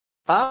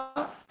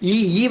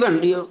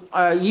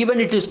 even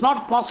it is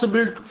not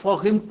possible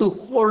for him to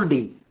hold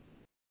the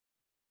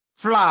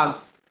flag,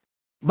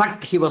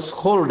 but he was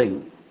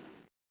holding.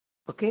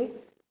 Okay,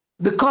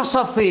 because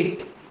of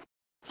it,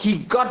 he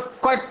got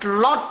quite a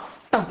lot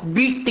of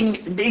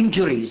beating and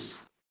injuries.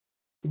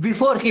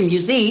 Before him,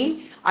 you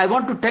see, I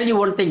want to tell you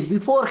one thing.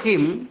 Before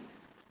him,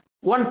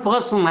 one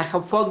person, I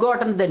have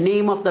forgotten the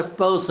name of that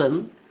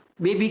person,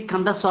 maybe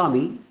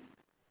Kandasamy,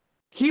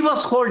 he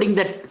was holding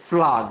that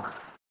flag.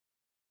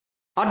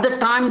 At the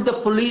time, the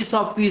police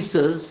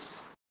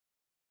officers,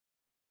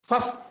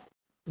 first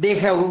they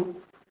have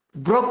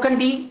broken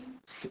the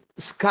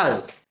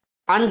skull,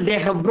 and they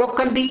have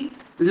broken the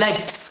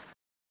legs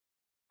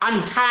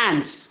and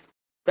hands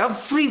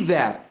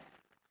everywhere.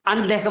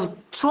 and they have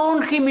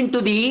thrown him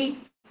into the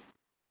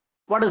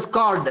what is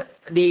called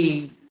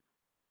the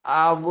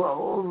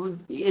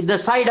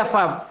side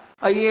of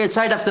a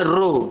side of the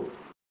road.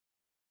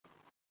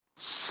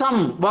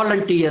 Some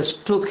volunteers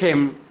took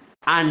him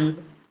and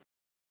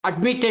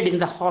admitted in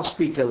the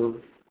hospital.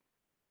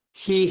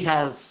 He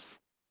has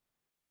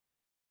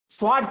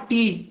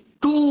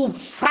 42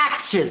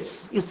 fractures.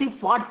 You see,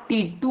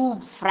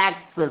 42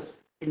 fractures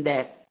in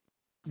their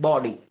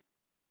body.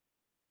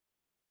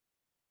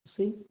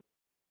 See,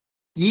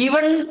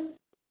 even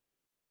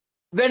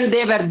when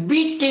they were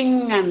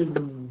beating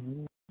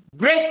and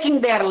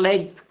breaking their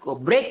legs or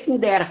breaking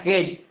their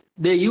head,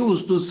 they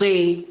used to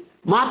say,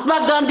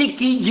 Mahatma Gandhi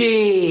ki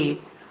jai,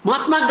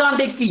 Mahatma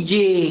Gandhi ki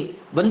jai,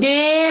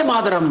 Vande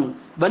Mataram,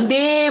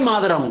 Vande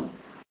Mataram.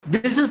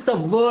 This is the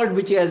word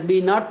which has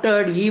been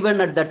uttered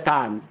even at the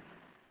time.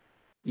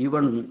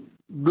 Even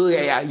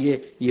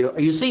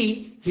you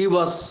see, he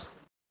was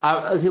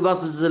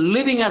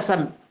living as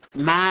a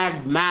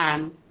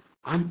madman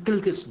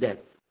until his death.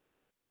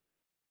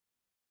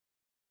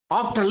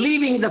 After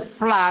leaving the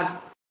flag,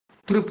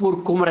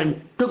 Tripur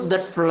Kumaran took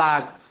that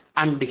flag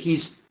and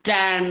he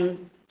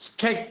stand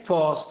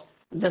steadfast.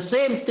 The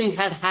same thing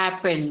had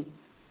happened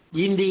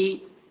in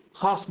the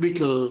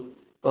hospital.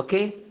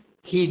 Okay,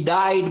 he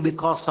died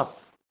because of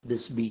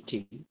this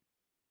beating.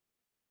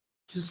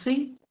 You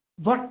see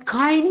what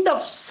kind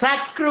of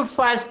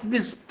sacrifice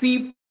these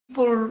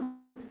people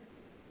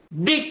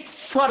did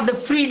for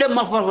the freedom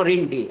of our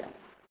India.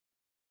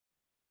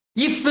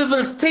 If we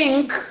will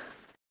think,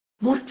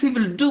 what we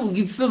will do,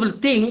 if we will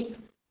think,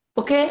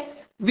 okay,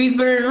 we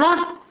will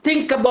not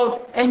think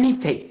about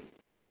anything.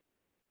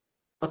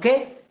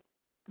 Okay,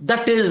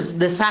 that is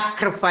the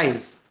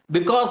sacrifice.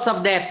 Because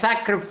of their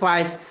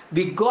sacrifice,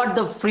 we got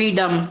the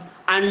freedom,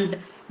 and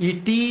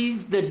it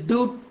is the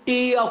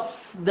duty of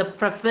the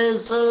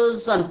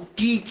professors and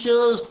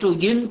teachers to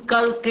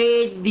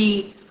inculcate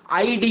the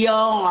idea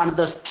and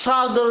the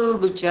struggle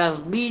which has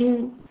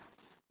been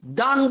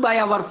done by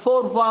our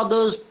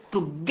forefathers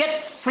to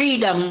get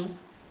freedom.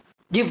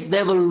 If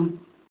they will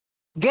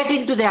get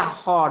into their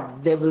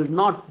heart, they will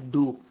not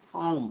do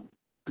harm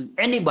to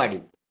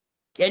anybody.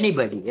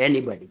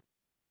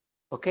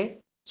 Okay?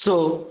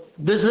 So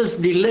this is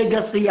the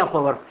legacy of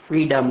our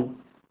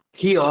freedom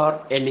here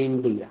in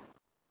India.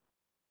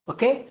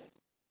 Okay?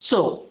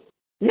 So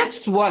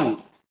next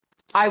one,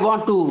 I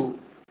want to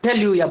tell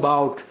you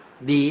about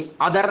the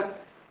other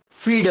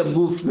freedom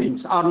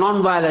movements or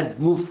non-violent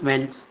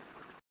movements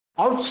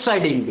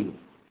outside India.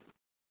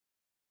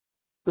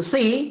 You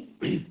see,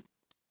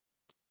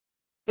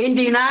 in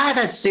the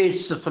United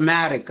States of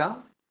America,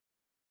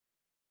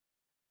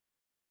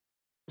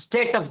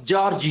 state of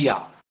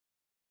Georgia,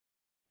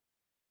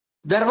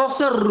 there was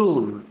a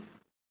rule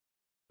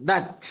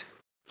that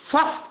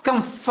first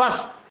come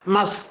first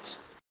must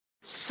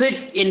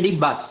sit in the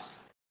bus.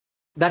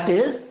 That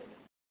is,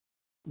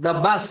 the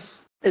bus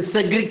is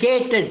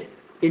segregated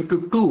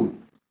into two.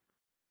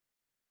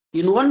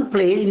 In one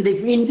place, in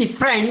the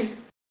front,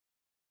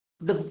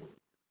 the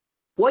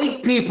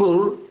white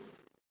people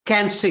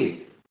can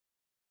sit.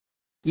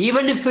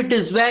 Even if it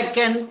is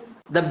vacant,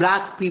 the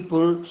black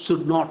people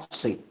should not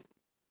sit.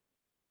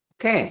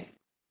 Okay?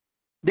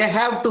 They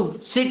have to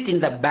sit in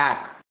the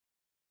back.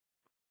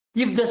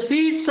 If the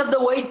seats of the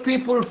white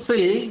people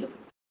filled,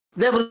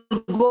 they will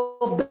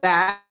go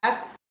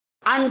back,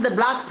 and the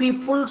black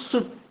people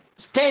should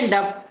stand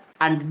up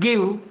and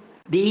give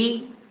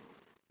the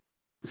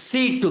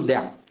seat to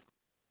them.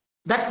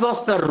 That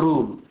was the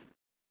rule.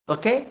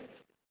 Okay?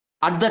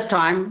 At the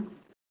time,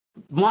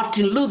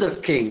 Martin Luther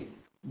King,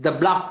 the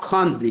Black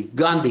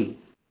Gandhi,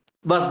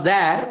 was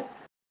there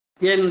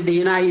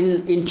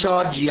in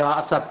Georgia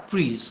as a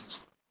priest.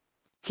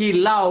 He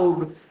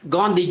loved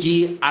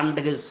Gandhiji and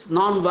his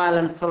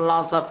non-violent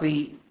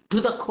philosophy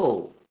to the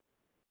core.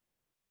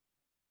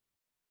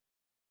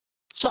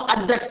 So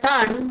at that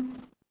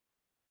time,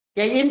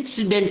 an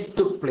incident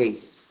took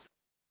place.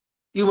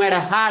 You might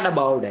have heard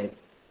about it.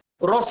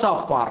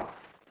 Rosa Parks,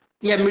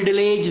 a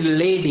middle-aged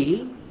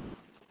lady,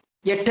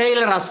 a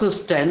tailor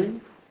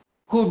assistant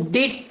who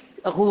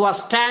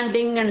was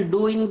standing and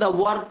doing the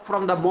work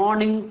from the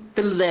morning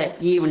till the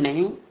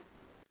evening,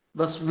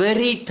 was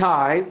very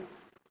tired,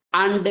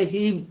 and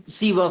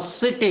she was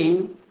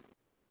sitting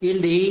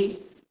in the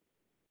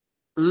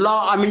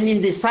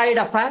in the side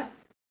of her,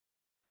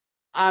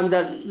 and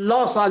the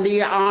loss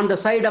on the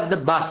side of the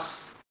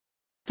bus.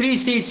 3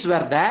 seats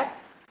were there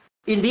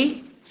in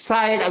the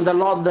side of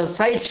the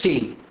side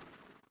seat.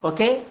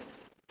 Okay,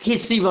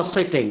 she was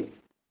sitting.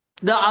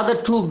 The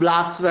other 2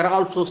 blacks were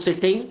also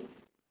sitting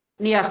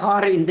near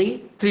her in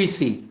the 3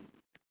 seat.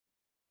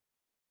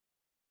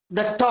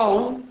 The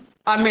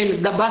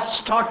bus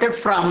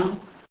started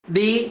from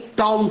the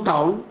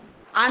downtown,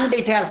 and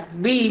it has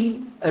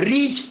been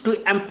reached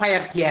to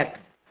Empire Theatre.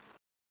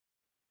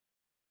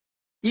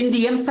 In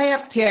the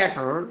Empire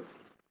Theatre,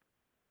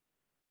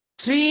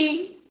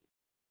 3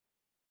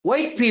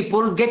 white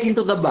people get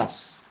into the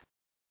bus.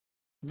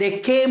 They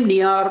came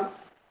near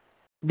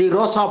the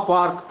Rosa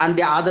Park and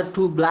the other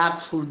two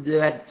blacks who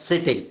were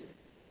sitting.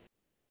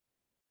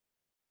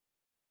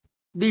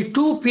 The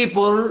two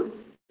people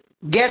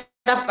get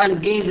up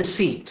and gave the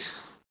seat.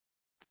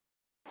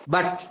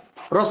 But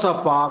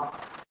Rosa Parks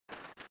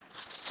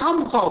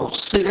somehow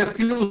she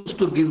refused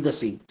to give the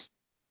seat.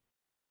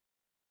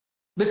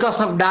 Because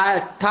of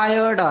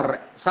tired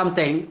or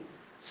something,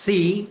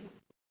 she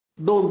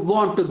don't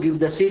want to give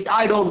the seat.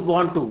 I don't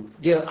want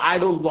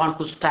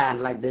to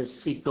stand like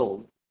this, she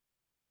told.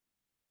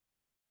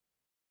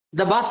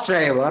 The bus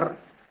driver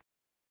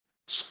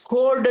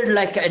scolded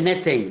like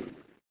anything.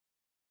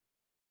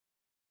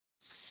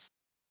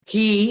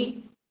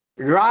 He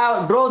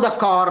drove the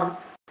car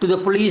to the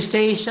police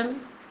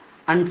station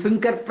and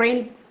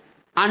fingerprint,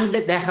 and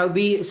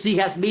she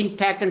has been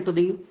taken to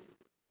the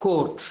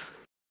court.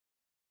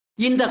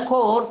 In the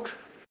court,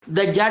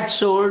 the judge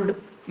told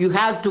you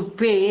have to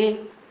pay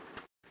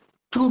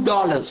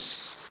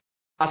 $2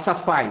 as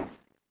a fine.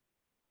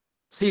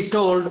 She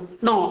told,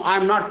 no,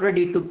 I'm not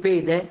ready to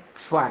pay the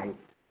fine.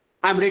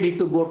 I'm ready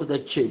to go to the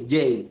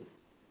jail.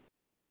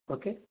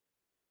 Okay?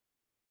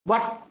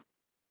 But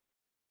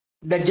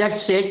the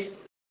judge said,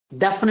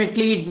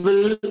 definitely it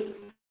will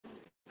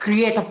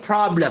create a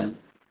problem.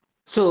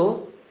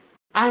 So,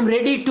 I'm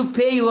ready to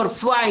pay your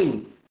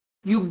fine.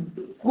 You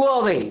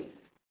go away.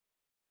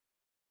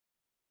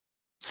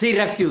 She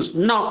refused.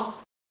 No,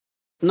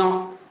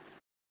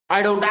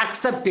 I don't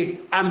accept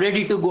it. I'm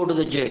ready to go to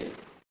the jail.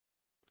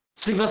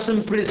 She was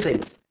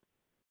imprisoned.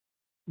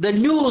 The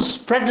news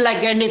spread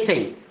like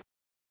anything.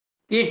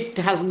 It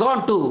has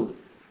gone to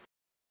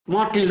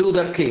Martin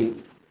Luther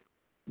King.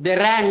 They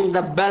rang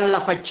the bell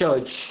of a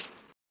church.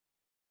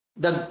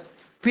 The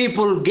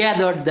people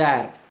gathered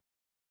there.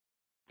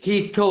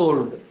 He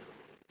told,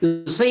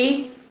 you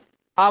see,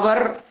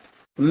 our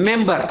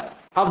member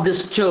of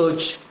this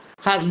church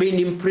has been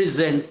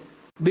imprisoned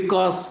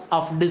because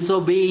of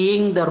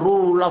disobeying the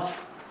rule of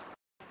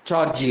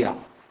Georgia.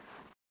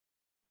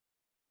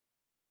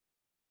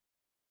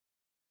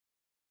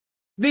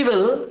 We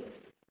will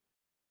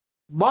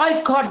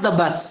boycott the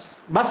bus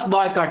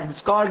boycott.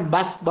 It's called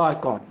bus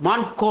boycott.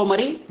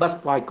 Montgomery bus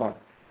boycott.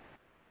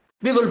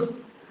 We will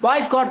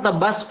boycott the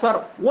bus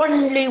for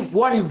only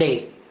one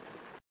day.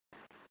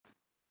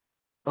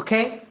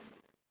 Okay?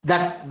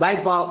 That bus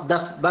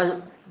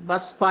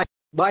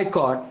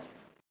boycott,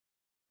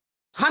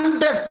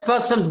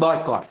 100%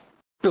 boycott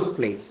took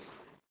place.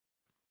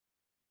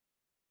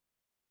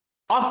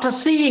 After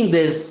seeing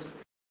this,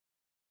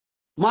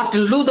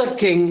 Martin Luther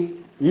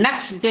King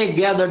next day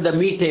gathered the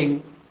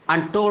meeting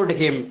and told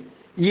him,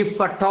 if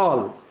at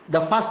all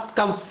the first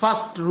come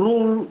first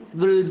rule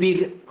will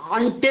be,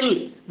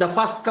 until the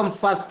first come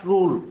first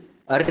rule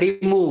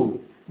removed,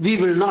 we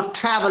will not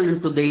travel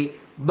into the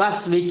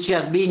bus which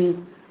has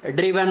been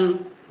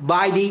driven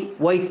by the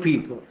white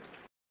people.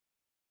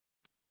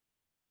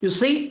 You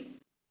see,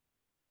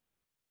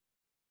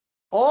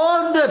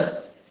 all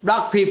the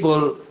black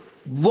people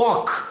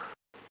walk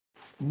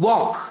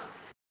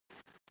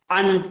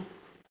and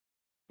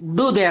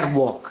do their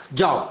work,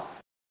 job.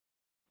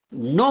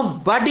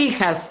 Nobody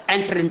has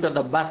entered into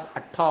the bus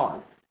at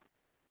all.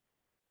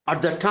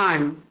 At the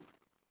time,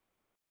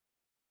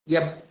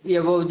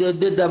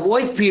 the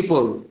white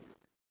people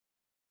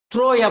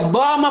throw a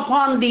bomb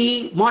upon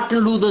the Martin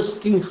Luther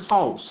King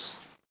house.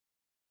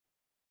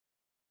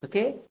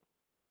 Okay?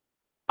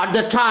 At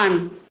the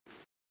time,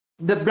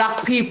 the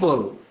black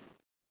people,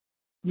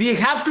 we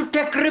have to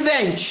take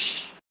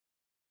revenge.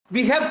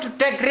 We have to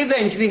take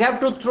revenge. We have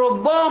to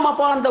throw bomb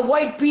upon the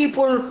white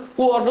people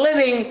who are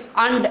living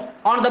and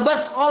on the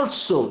bus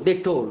also,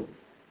 they told.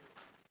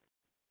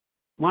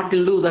 Martin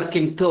Luther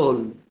King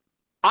told,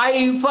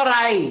 eye for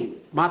eye.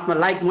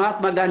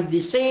 Mahatma Gandhi,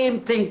 the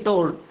same thing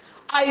told.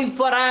 Eye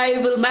for eye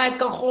will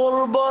make a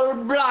whole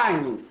world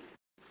blind.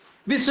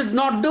 We should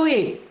not do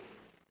it.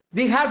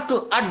 We have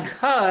to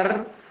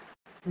adhere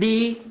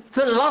the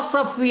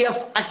philosophy of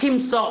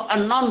ahimsa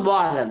and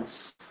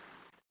non-violence.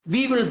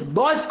 We will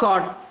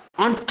boycott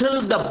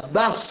until the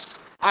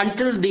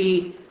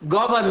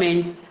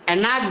government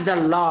enact the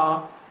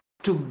law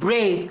to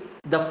break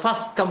the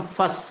first come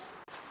first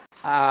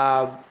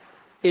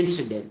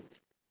incident.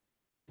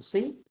 You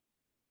see?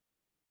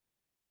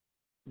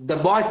 The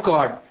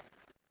boycott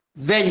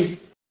went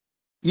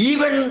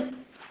even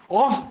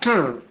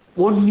after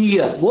 1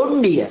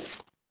 year.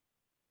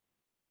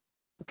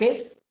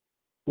 Okay?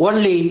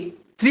 Only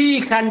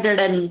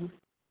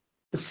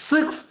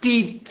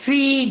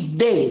 363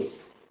 days.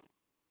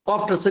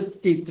 After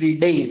 63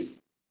 days,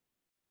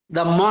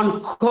 the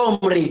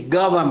Montgomery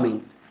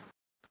government,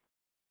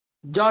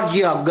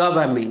 Georgia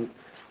government,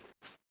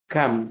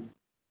 come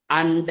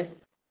and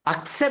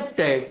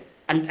accepted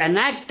and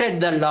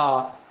enacted the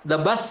law. The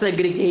bus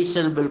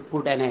segregation will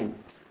put an end.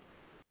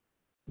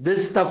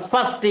 This is the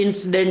first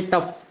incident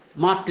of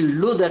Martin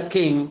Luther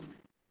King,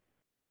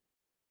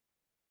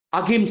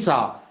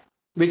 ahimsa,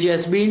 which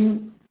has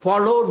been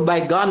followed by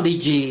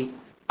Gandhiji,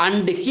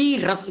 and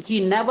he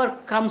never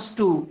comes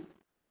to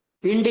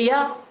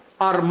India,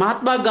 or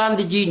Mahatma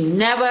Gandhiji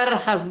never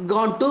has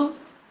gone to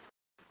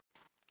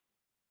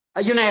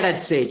United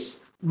States.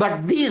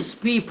 But these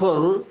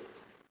people,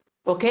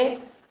 okay,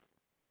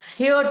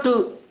 here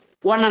to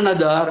one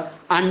another,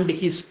 and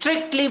he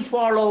strictly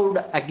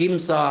followed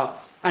ahimsa,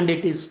 and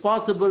it is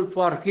possible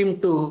for him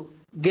to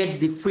get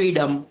the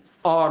freedom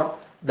or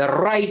the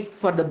right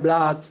for the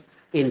blacks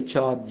in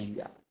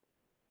Georgia.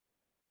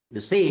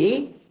 You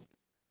see,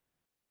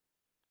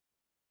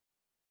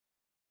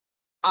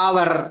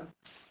 our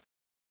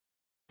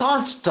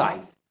Tolstoy,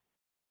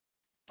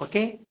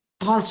 okay,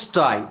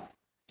 Tolstoy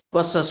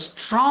was a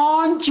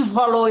staunch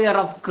follower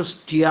of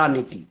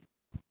Christianity.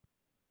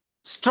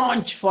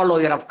 Staunch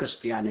follower of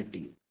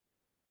Christianity.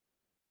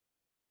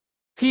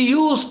 He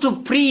used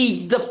to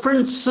preach the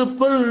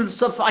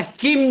principles of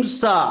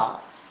ahimsa.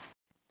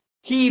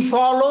 He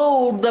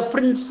followed the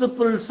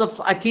principles of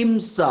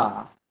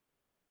ahimsa.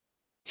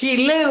 He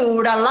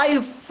lived a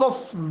life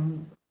of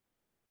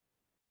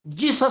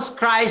Jesus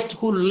Christ,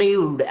 who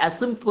lived a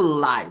simple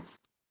life.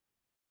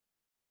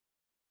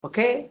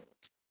 Okay?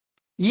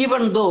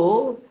 Even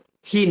though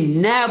he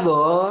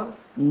never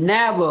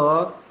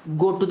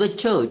go to the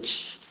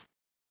church.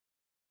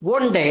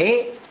 One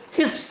day,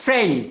 his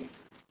friend,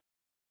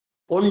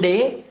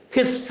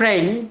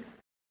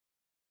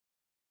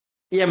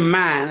 a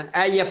man,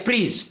 a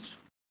priest,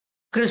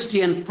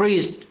 Christian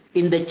priest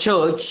in the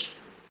church,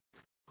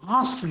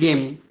 asked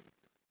him,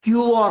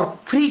 "You are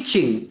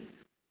preaching,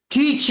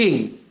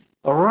 teaching,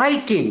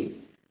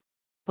 writing,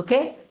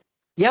 okay?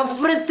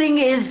 Everything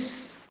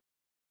is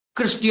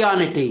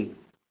Christianity,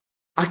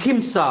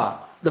 ahimsa,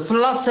 the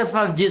philosophy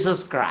of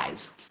Jesus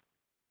Christ.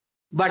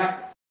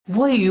 But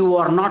why you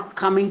are not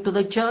coming to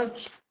the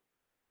church?"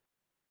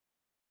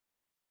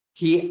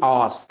 He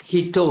asked,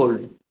 he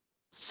told,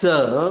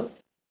 "Sir,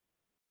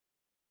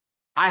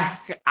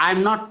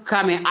 I'm not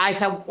coming. I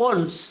have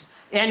once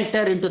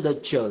entered into the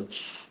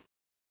church.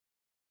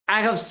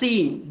 I have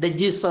seen the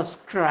Jesus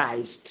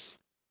Christ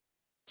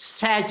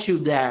statue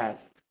there.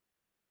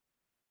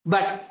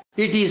 But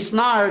it is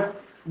not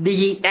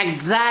the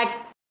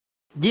exact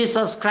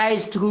Jesus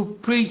Christ who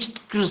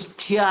preached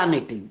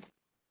Christianity.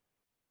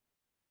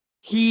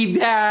 He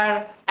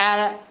wore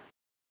a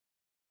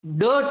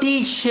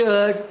dirty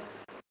shirt,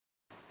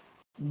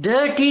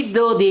 dirty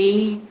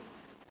dhoti.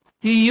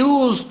 He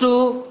used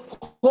to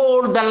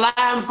hold the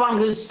lamp on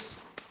his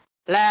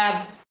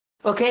lap.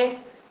 Okay?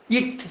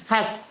 It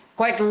has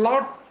quite a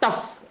lot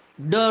of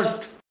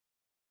dirt.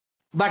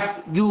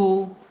 But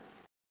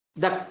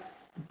the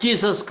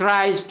Jesus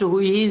Christ who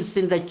is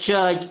in the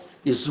church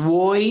is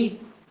white,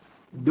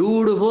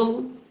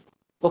 beautiful.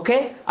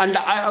 Okay? And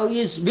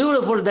is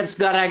beautiful, that's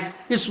correct.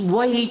 It's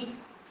white.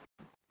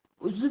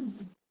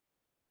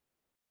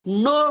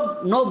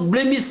 No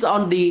blemish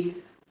on the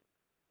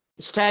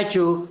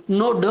statue,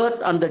 no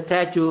dirt on the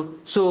statue.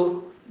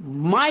 So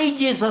my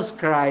Jesus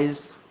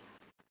Christ,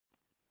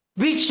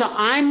 which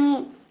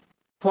I'm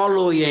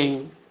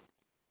following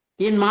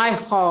in my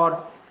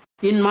heart,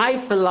 in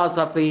my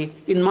philosophy,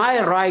 in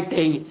my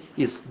writing,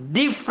 is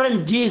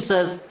different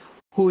Jesus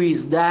who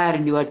is there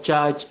in your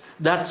church.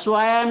 That's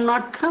why I'm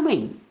not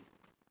coming."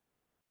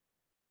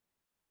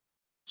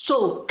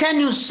 So can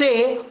you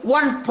say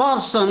one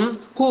person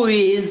who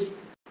is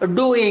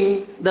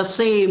doing the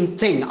same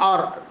thing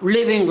or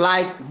living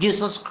like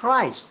Jesus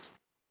Christ?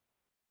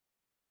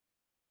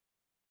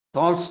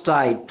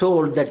 Tolstoy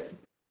told that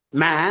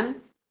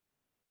man,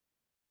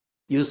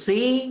 "You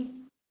see,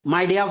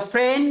 my dear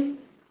friend,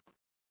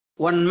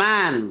 one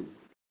man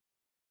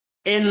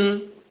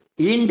in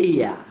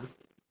India,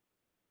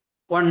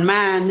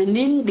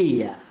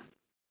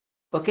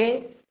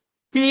 okay,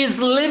 he is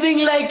living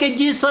like a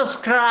Jesus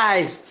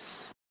Christ.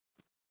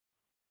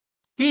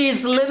 He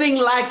is living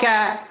like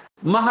a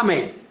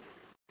Muhammad,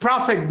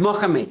 Prophet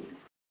Muhammad.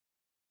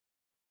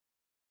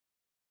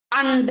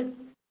 And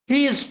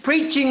he is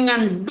preaching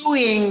and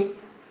doing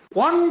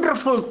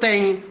wonderful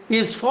thing. He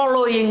is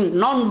following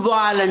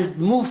non-violent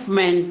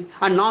movement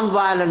and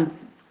non-violent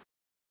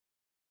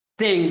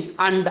thing.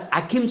 And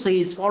ahimsa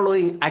is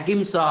following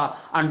ahimsa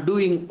and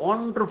doing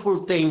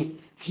wonderful thing.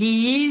 He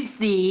is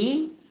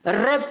the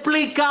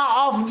replica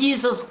of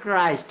Jesus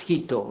Christ,"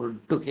 he told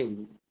to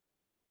him.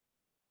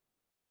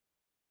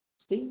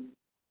 See?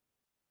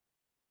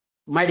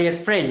 My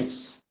dear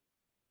friends,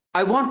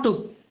 I want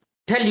to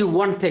tell you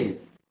one thing.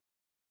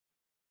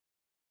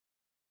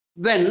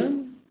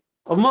 When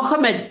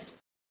Muhammad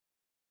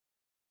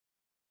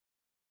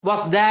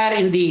was there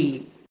in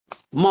the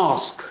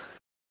mosque,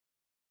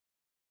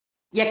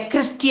 a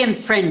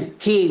Christian friend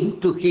came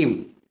to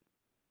him.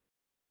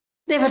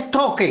 They were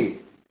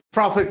talking.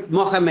 Prophet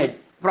Muhammad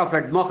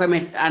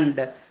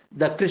and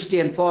the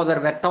Christian father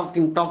were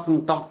talking.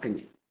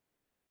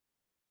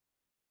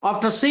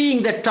 After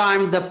seeing that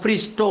time, the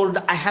priest told,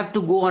 "I have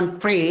to go and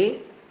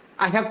pray.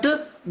 I have to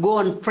go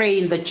and pray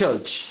in the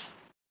church."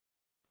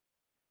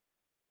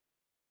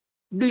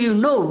 Do you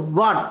know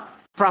what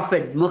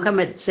Prophet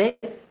Muhammad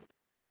said?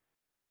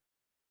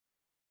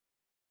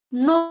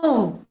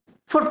 "No,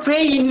 for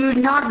praying you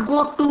will not go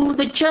to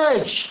the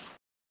church.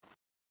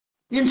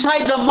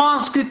 Inside the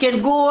mosque you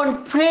can go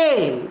and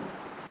pray."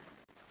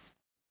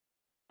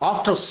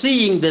 After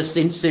seeing this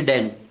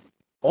incident,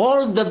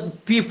 all the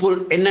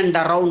people in and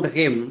around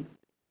him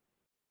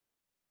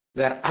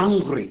were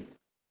angry.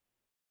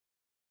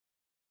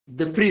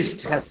 The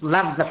priest has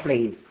left the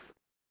place.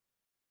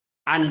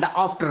 And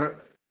after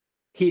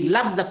he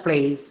left the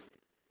place,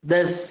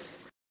 this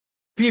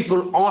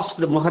people asked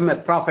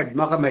Muhammad, Prophet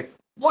Muhammad,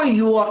 why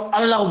you are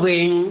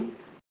allowing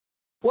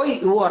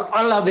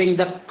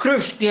the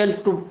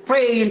Christians to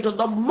pray into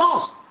the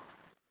mosque?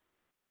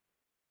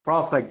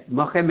 Prophet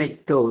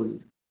Muhammad told,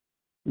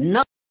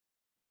 no,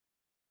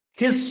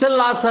 his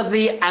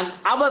philosophy and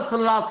our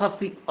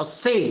philosophy are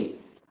same.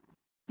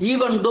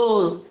 Even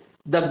though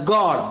the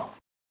God,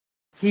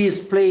 he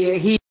is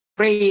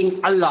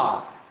praying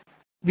Allah,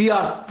 we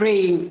are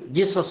praying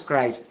Jesus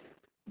Christ.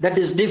 That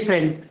is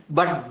different,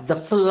 but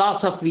the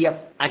philosophy of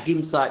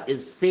Ahimsa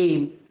is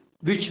same,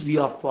 which we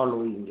are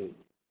following it.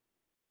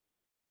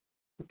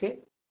 Okay?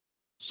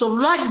 So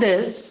like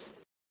this,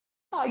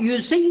 you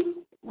see,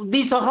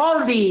 these are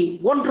all the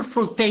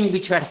wonderful things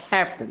which had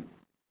happened.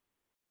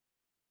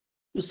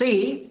 You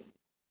see,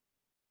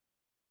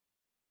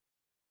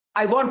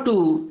 I want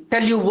to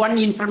tell you one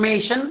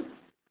information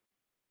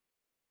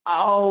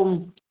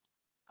about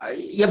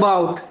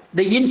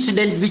the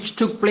incident which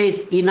took place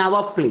in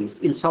our place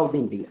in South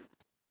India.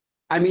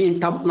 I mean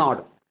in Tamil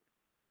Nadu.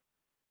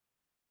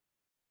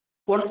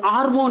 One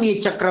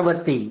Harmonia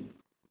Chakravarti,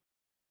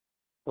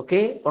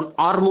 okay, one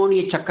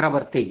Harmonia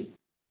Chakravarti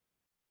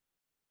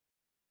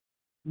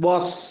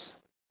was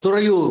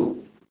Thurayur,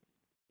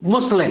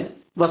 Muslim,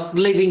 was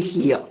living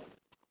here.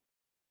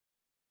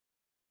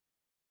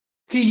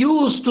 He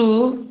used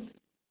to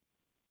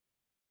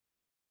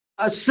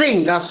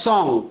sing a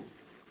song.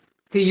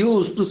 He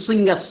used to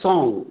sing a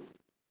song,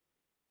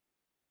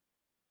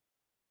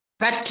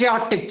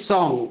 patriotic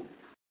song,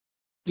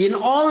 in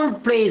all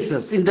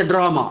places in the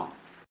drama.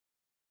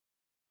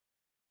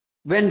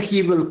 When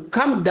he will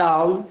come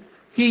down,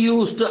 he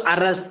used to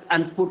arrest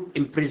and put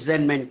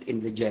imprisonment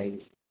in the jail.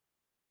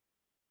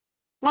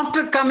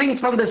 After coming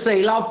from the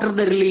jail, after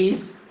the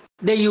release,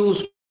 he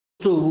used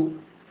to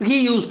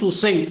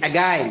sing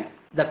again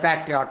the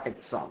patriotic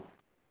song.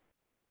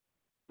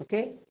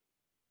 Okay?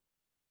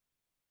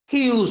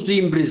 He used to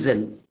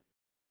imprison.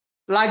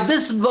 Like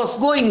this was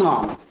going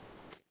on.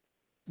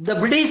 The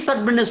British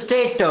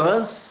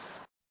administrators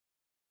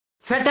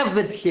fed up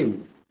with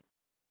him.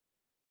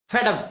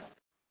 Fed up.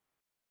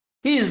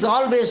 He is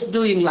always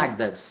doing like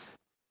this.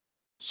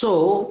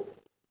 So,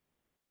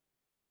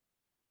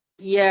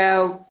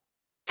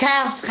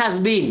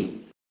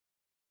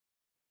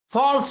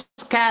 false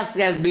case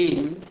has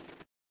been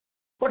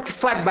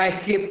notified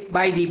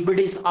by the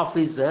British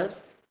officer,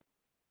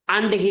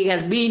 and he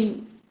has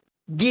been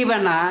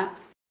given a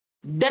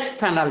death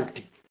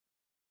penalty.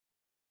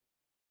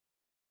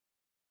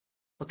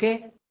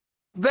 Okay?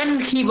 When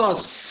he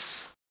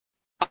was,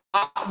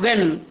 at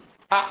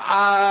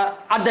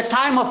the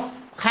time of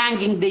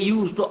hanging, they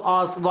used to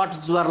ask, what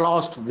is your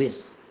last wish?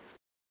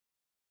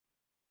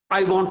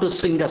 I want to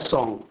sing a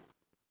song.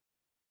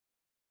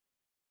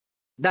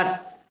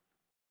 That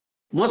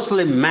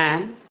Muslim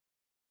man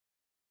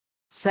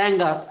sing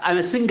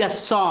a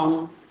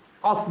song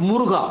of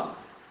Muruga,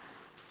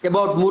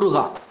 about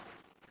Muruga.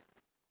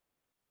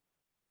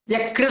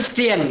 The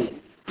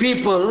Christian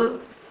people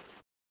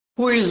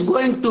who is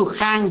going to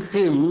hang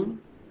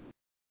him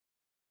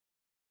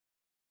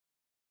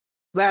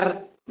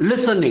were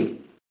listening.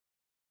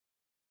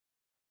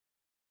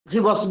 He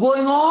was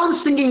going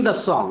on singing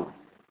the song.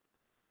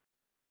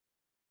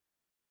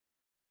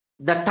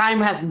 The time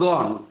has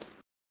gone.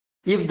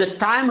 If the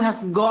time has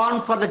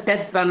gone for the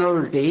death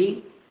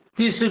penalty,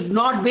 he should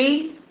not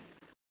be,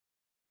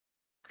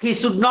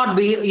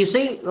 you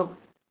see,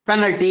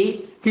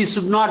 penalty, he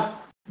should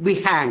not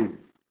be hanged.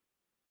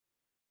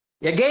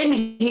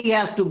 Again, he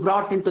has to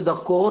brought into the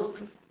court,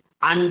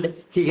 and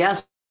he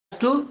has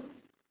to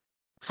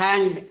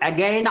hang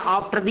again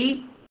after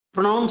the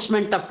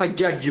pronouncement of a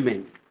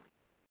judgment.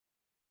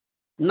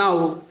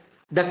 Now,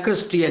 the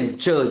Christian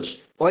church,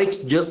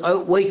 white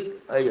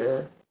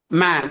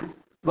man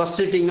was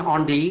sitting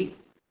on the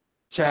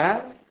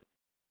chair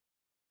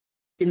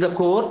in the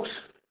court.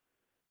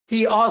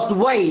 He asked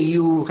why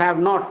you have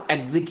not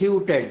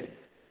executed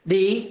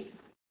the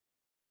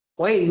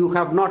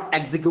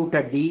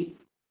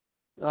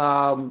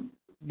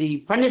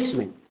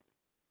punishment.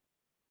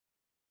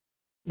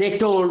 They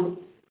told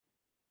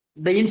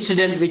the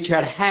incident which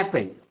had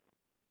happened.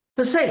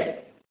 They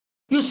said,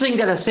 you sing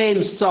the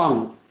same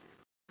song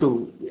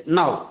to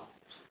now.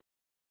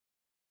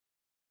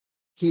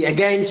 He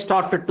again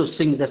started to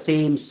sing the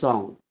same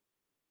song.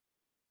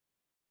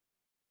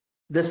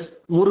 This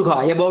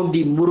Muruga, about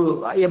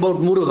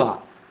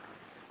Muruga.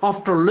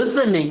 After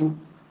listening,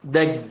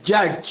 the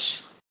judge,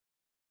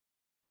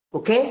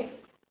 okay,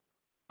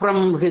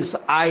 from his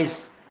eyes,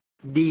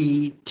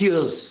 the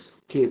tears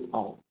came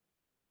out.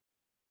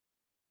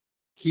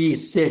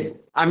 He said,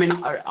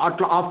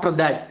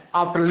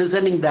 after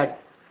listening that,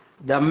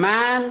 the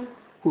man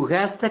who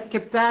has the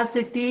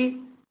capacity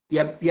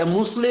A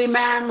Muslim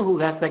man who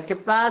has the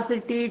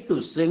capacity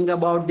to sing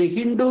about the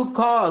Hindu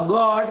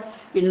God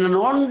in a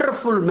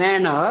wonderful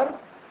manner,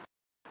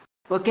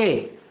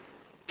 okay,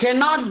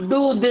 cannot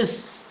do this,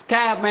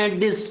 cannot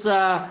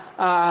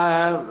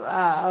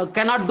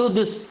do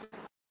this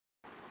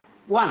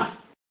one.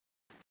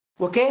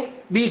 Okay,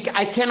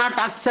 I cannot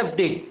accept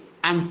it.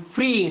 I'm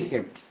freeing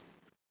him.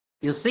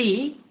 You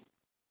see,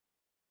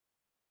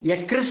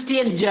 a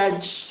Christian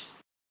judge,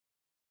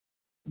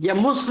 a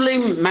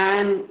Muslim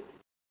man,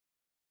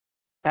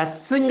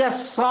 has sing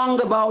a song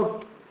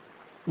about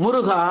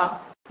Muruga,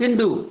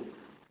 Hindu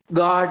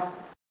God.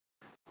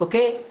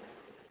 Okay,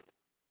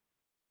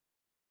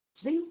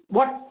 see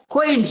what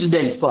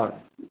coincidence for.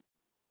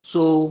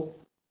 So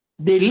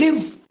they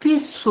live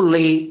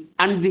peacefully,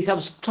 and we have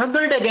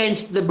struggled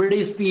against the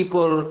British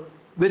people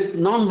with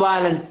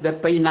non-violent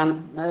weapon,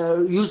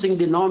 using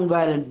the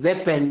non-violent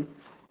weapon,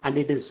 and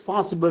it is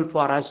possible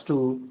for us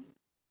to,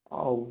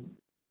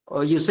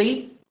 you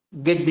see,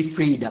 get the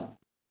freedom.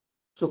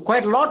 So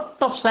quite a lot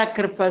of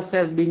sacrifice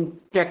has been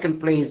taken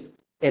place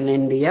in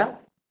India,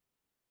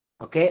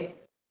 okay,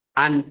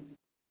 and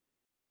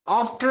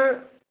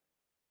after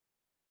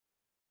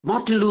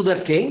Martin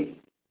Luther King,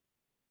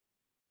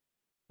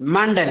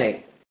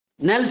 Nelson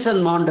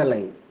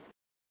Mandela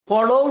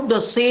followed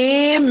the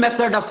same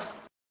method of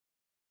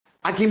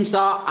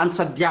ahimsa and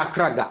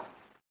satyagraha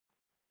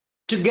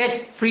to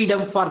get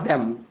freedom for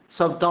them,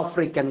 South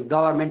African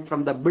government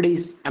from the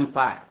British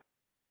Empire.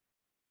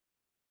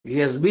 He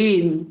has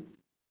been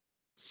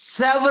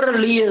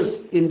several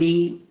years in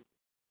the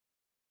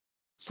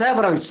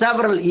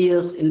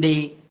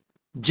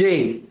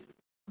jail,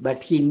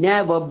 but he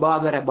never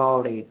bothered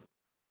about it.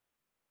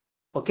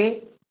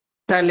 Okay,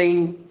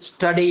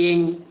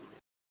 studying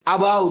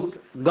about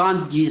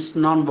Gandhi's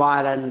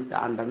non-violent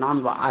and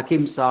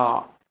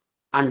ahimsa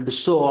and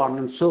so on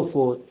and so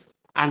forth,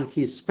 and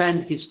he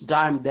spent his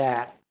time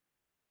there.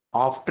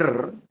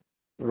 After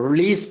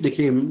released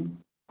him,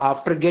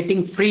 after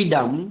getting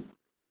freedom,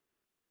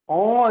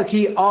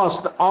 he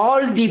asked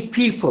all the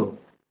people,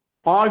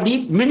 all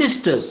the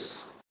ministers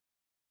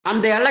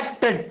and the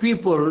elected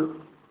people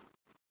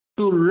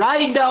to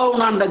lie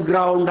down on the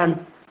ground and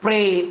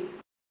pray,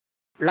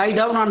 lie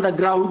down on the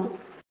ground,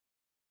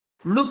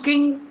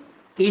 looking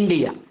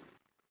India,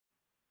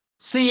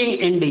 seeing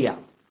India.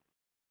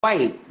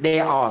 Why? They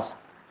asked.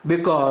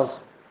 Because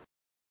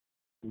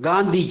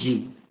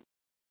Gandhiji,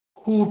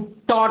 who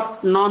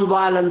taught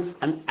non-violence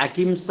and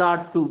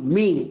ahimsa to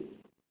me,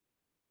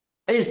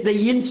 is the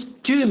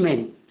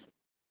instrument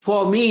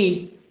for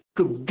me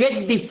to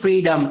get the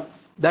freedom.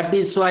 That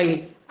is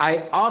why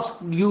I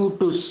ask you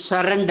to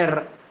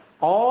surrender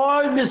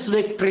all this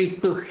victory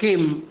to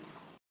him,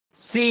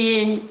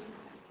 seeing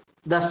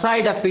the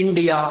side of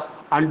India,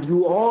 and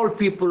you all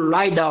people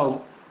lie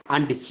down,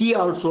 and he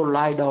also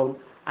lie down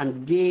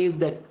and gave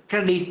the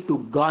credit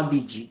to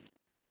Gandhiji.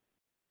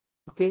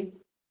 Okay,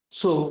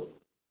 so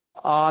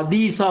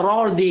these are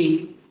all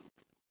the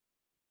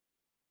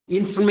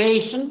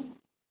information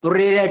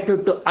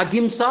related to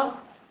ahimsa.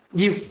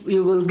 If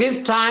you will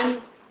give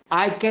time,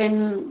 I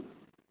can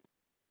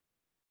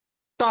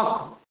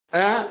talk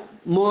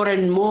more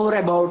and more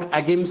about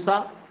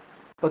ahimsa.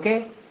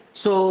 Okay,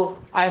 so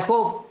I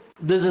hope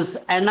this is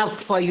enough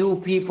for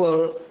you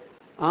people.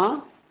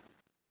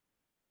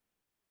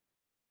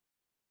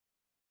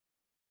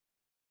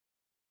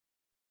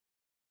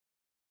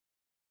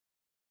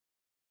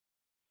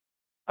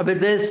 With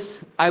this,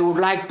 I would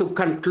like to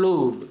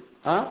conclude.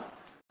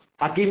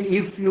 Again,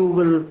 if you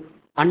will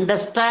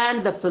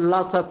understand the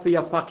philosophy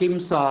of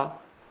ahimsa,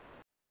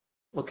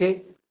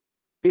 okay,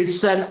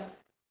 it's a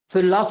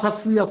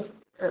philosophy of,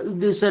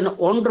 this is a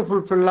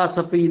wonderful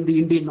philosophy in the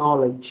Indian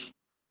knowledge.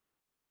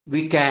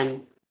 We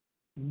can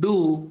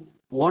do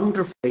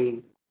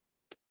wonderfully,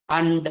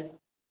 and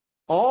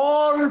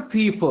all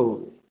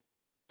people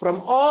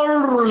from all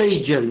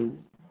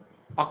religion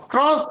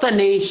across the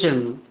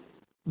nation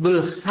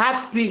will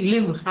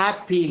live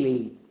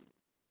happily.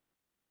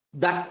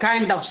 That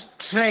kind of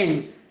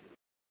strength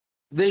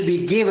will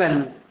be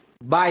given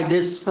by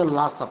this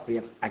philosophy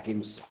of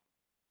ahimsa.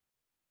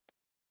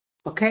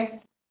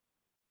 Okay?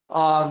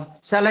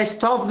 Shall I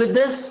stop with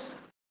this?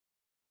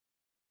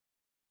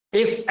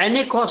 If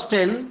any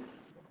question,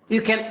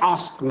 you can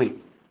ask me.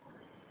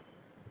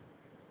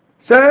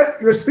 Sir,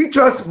 your speech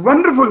was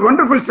wonderful,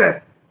 wonderful,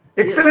 sir.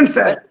 Excellent,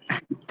 sir.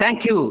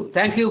 Thank you.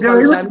 Thank you. We are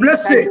very much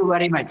blessed. Thank you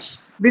very much.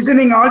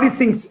 Listening all these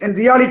things in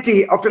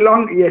reality after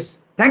long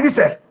years. Thank you,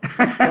 sir.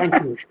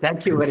 Thank you.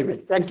 Thank you very much.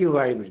 Thank you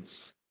very much.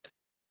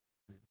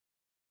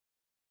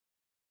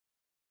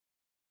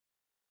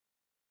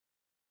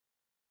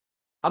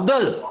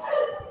 Abdul.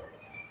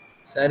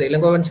 Sir,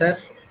 Ilangovan, sir.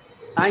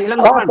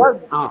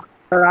 Ilangovan.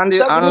 Sir, On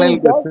the online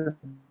question.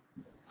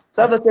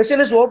 Sir, the session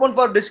is open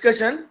for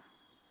discussion.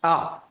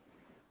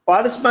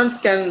 Participants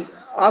can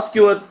ask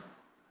your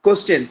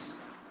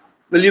questions.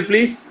 Will you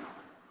please?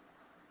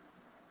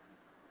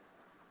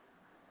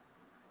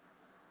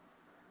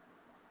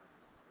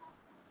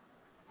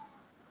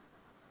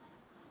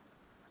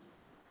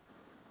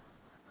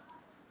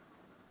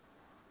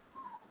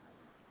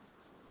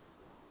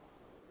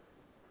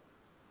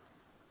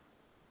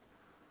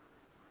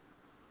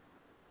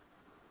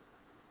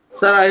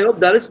 Sir, I hope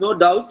there is no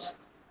doubt.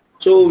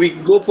 So we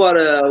go for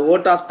a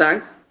vote of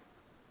thanks.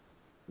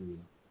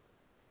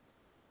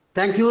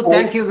 Thank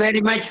you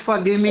very much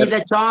for giving me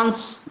the chance.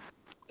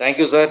 Thank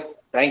you, sir.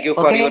 Thank you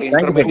for Okay. your Thank you,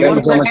 sir.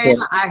 informative Once again,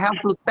 sir. I have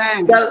to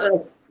thank. Sir,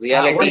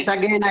 reality. Once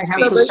again, I have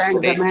to speech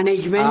thank the today.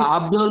 management,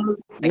 Abdul,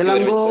 Thank you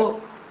very much,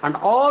 Ilango, and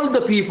all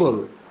the people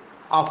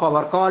of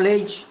our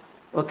college.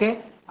 Okay,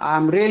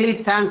 I'm really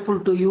thankful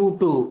to you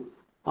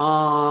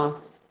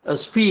to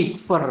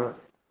speak for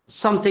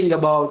something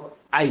about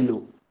I know.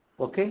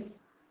 Okay.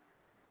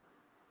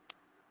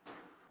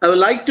 I would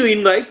like to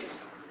invite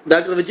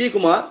Dr. Vijay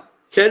Kumar,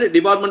 Head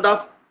Department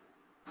of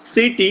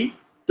CT,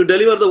 to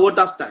deliver the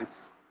vote of thanks.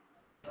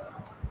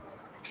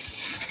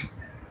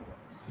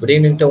 Good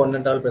evening to one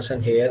and all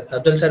present here.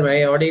 Abdul sir, am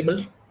I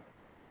audible?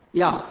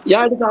 Yeah.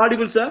 Yeah, it is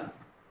audible, sir.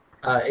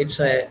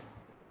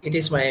 It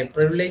is my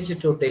privilege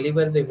to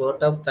deliver the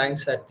vote of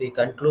thanks at the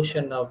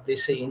conclusion of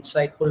this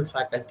insightful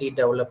faculty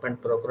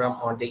development program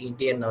on the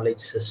Indian knowledge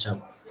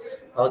system,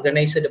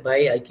 organized by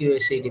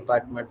IQAC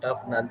Department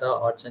of Nanda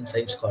Arts and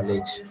Science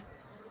College.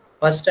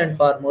 First and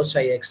foremost,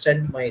 I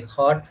extend my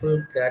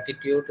heartfelt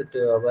gratitude to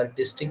our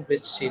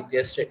distinguished chief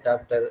guest,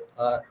 Dr.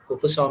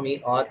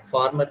 Kupuswamy, or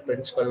former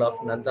principal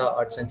of Nanda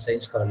Arts and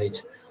Science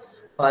College,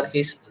 for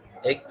his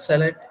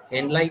excellent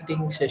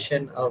enlightening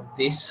session of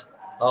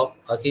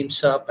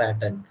Ahimsa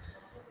pattern.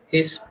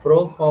 His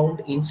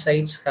profound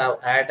insights have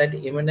added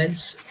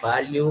immense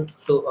value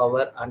to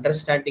our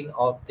understanding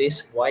of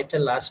this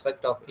vital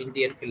aspect of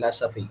Indian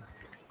philosophy.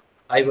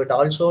 I would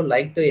also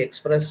like to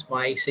express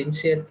my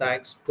sincere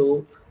thanks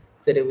to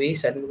Thiruvi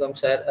Shanmugam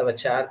sir, our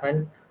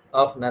chairman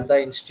of Nanda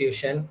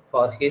Institution,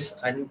 for his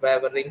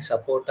unwavering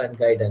support and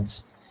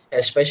guidance.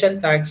 A special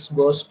thanks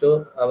goes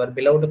to our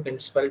beloved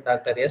principal,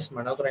 Dr. S.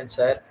 Manoharan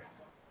sir,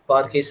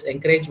 for his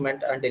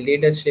encouragement and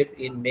leadership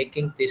in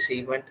making this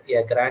event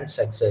a grand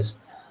success.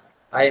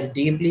 I am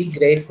deeply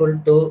grateful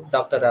to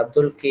Dr.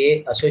 Abdul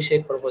K,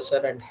 Associate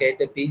Professor and Head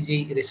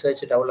PG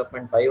Research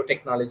Development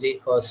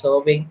Biotechnology, for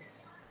serving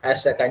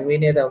as a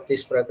convener of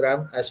this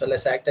program as well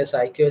as act as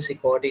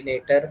IQC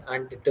coordinator,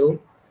 and to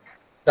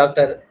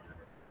Dr.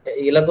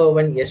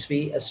 Ilagovan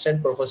SV,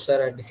 Assistant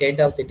Professor and Head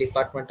of the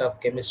Department of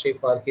Chemistry,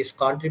 for his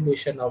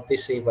contribution of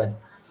this event.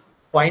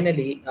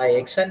 Finally, I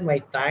extend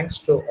my thanks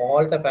to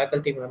all the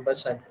faculty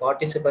members and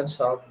participants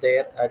of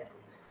their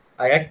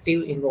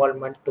active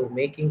involvement to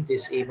making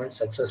this event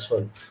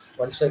successful.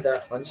 Once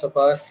again,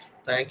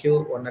 thank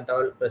you one and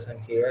all present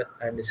here,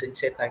 and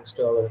sincere thanks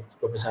to our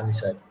Professor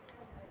sir.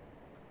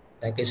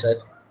 Thank you,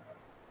 sir.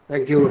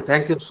 Thank you.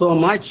 Thank you so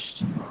much.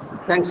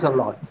 Thanks a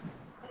lot.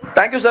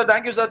 Thank you, sir.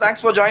 Thank you, sir.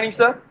 Thanks for joining,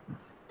 sir.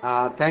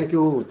 Thank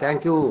you.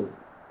 Thank you.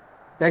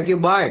 Thank you.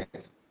 Bye.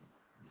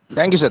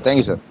 Thank you, sir. Thank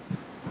you, sir.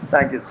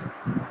 Thank you, sir.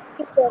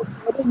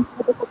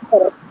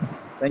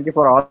 Thank you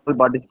for all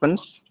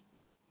participants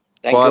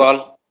Thank for you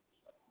all.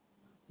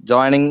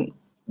 joining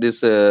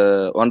this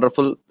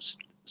wonderful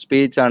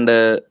speech and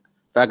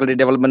faculty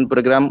development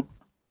program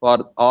for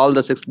all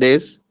the 6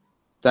 days.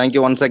 Thank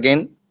you once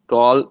again to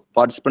all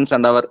participants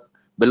and our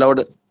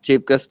beloved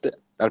chief guest,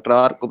 Dr.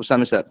 R.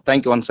 Kupuswamy sir.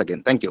 Thank you once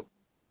again. Thank you.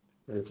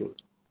 Thank you.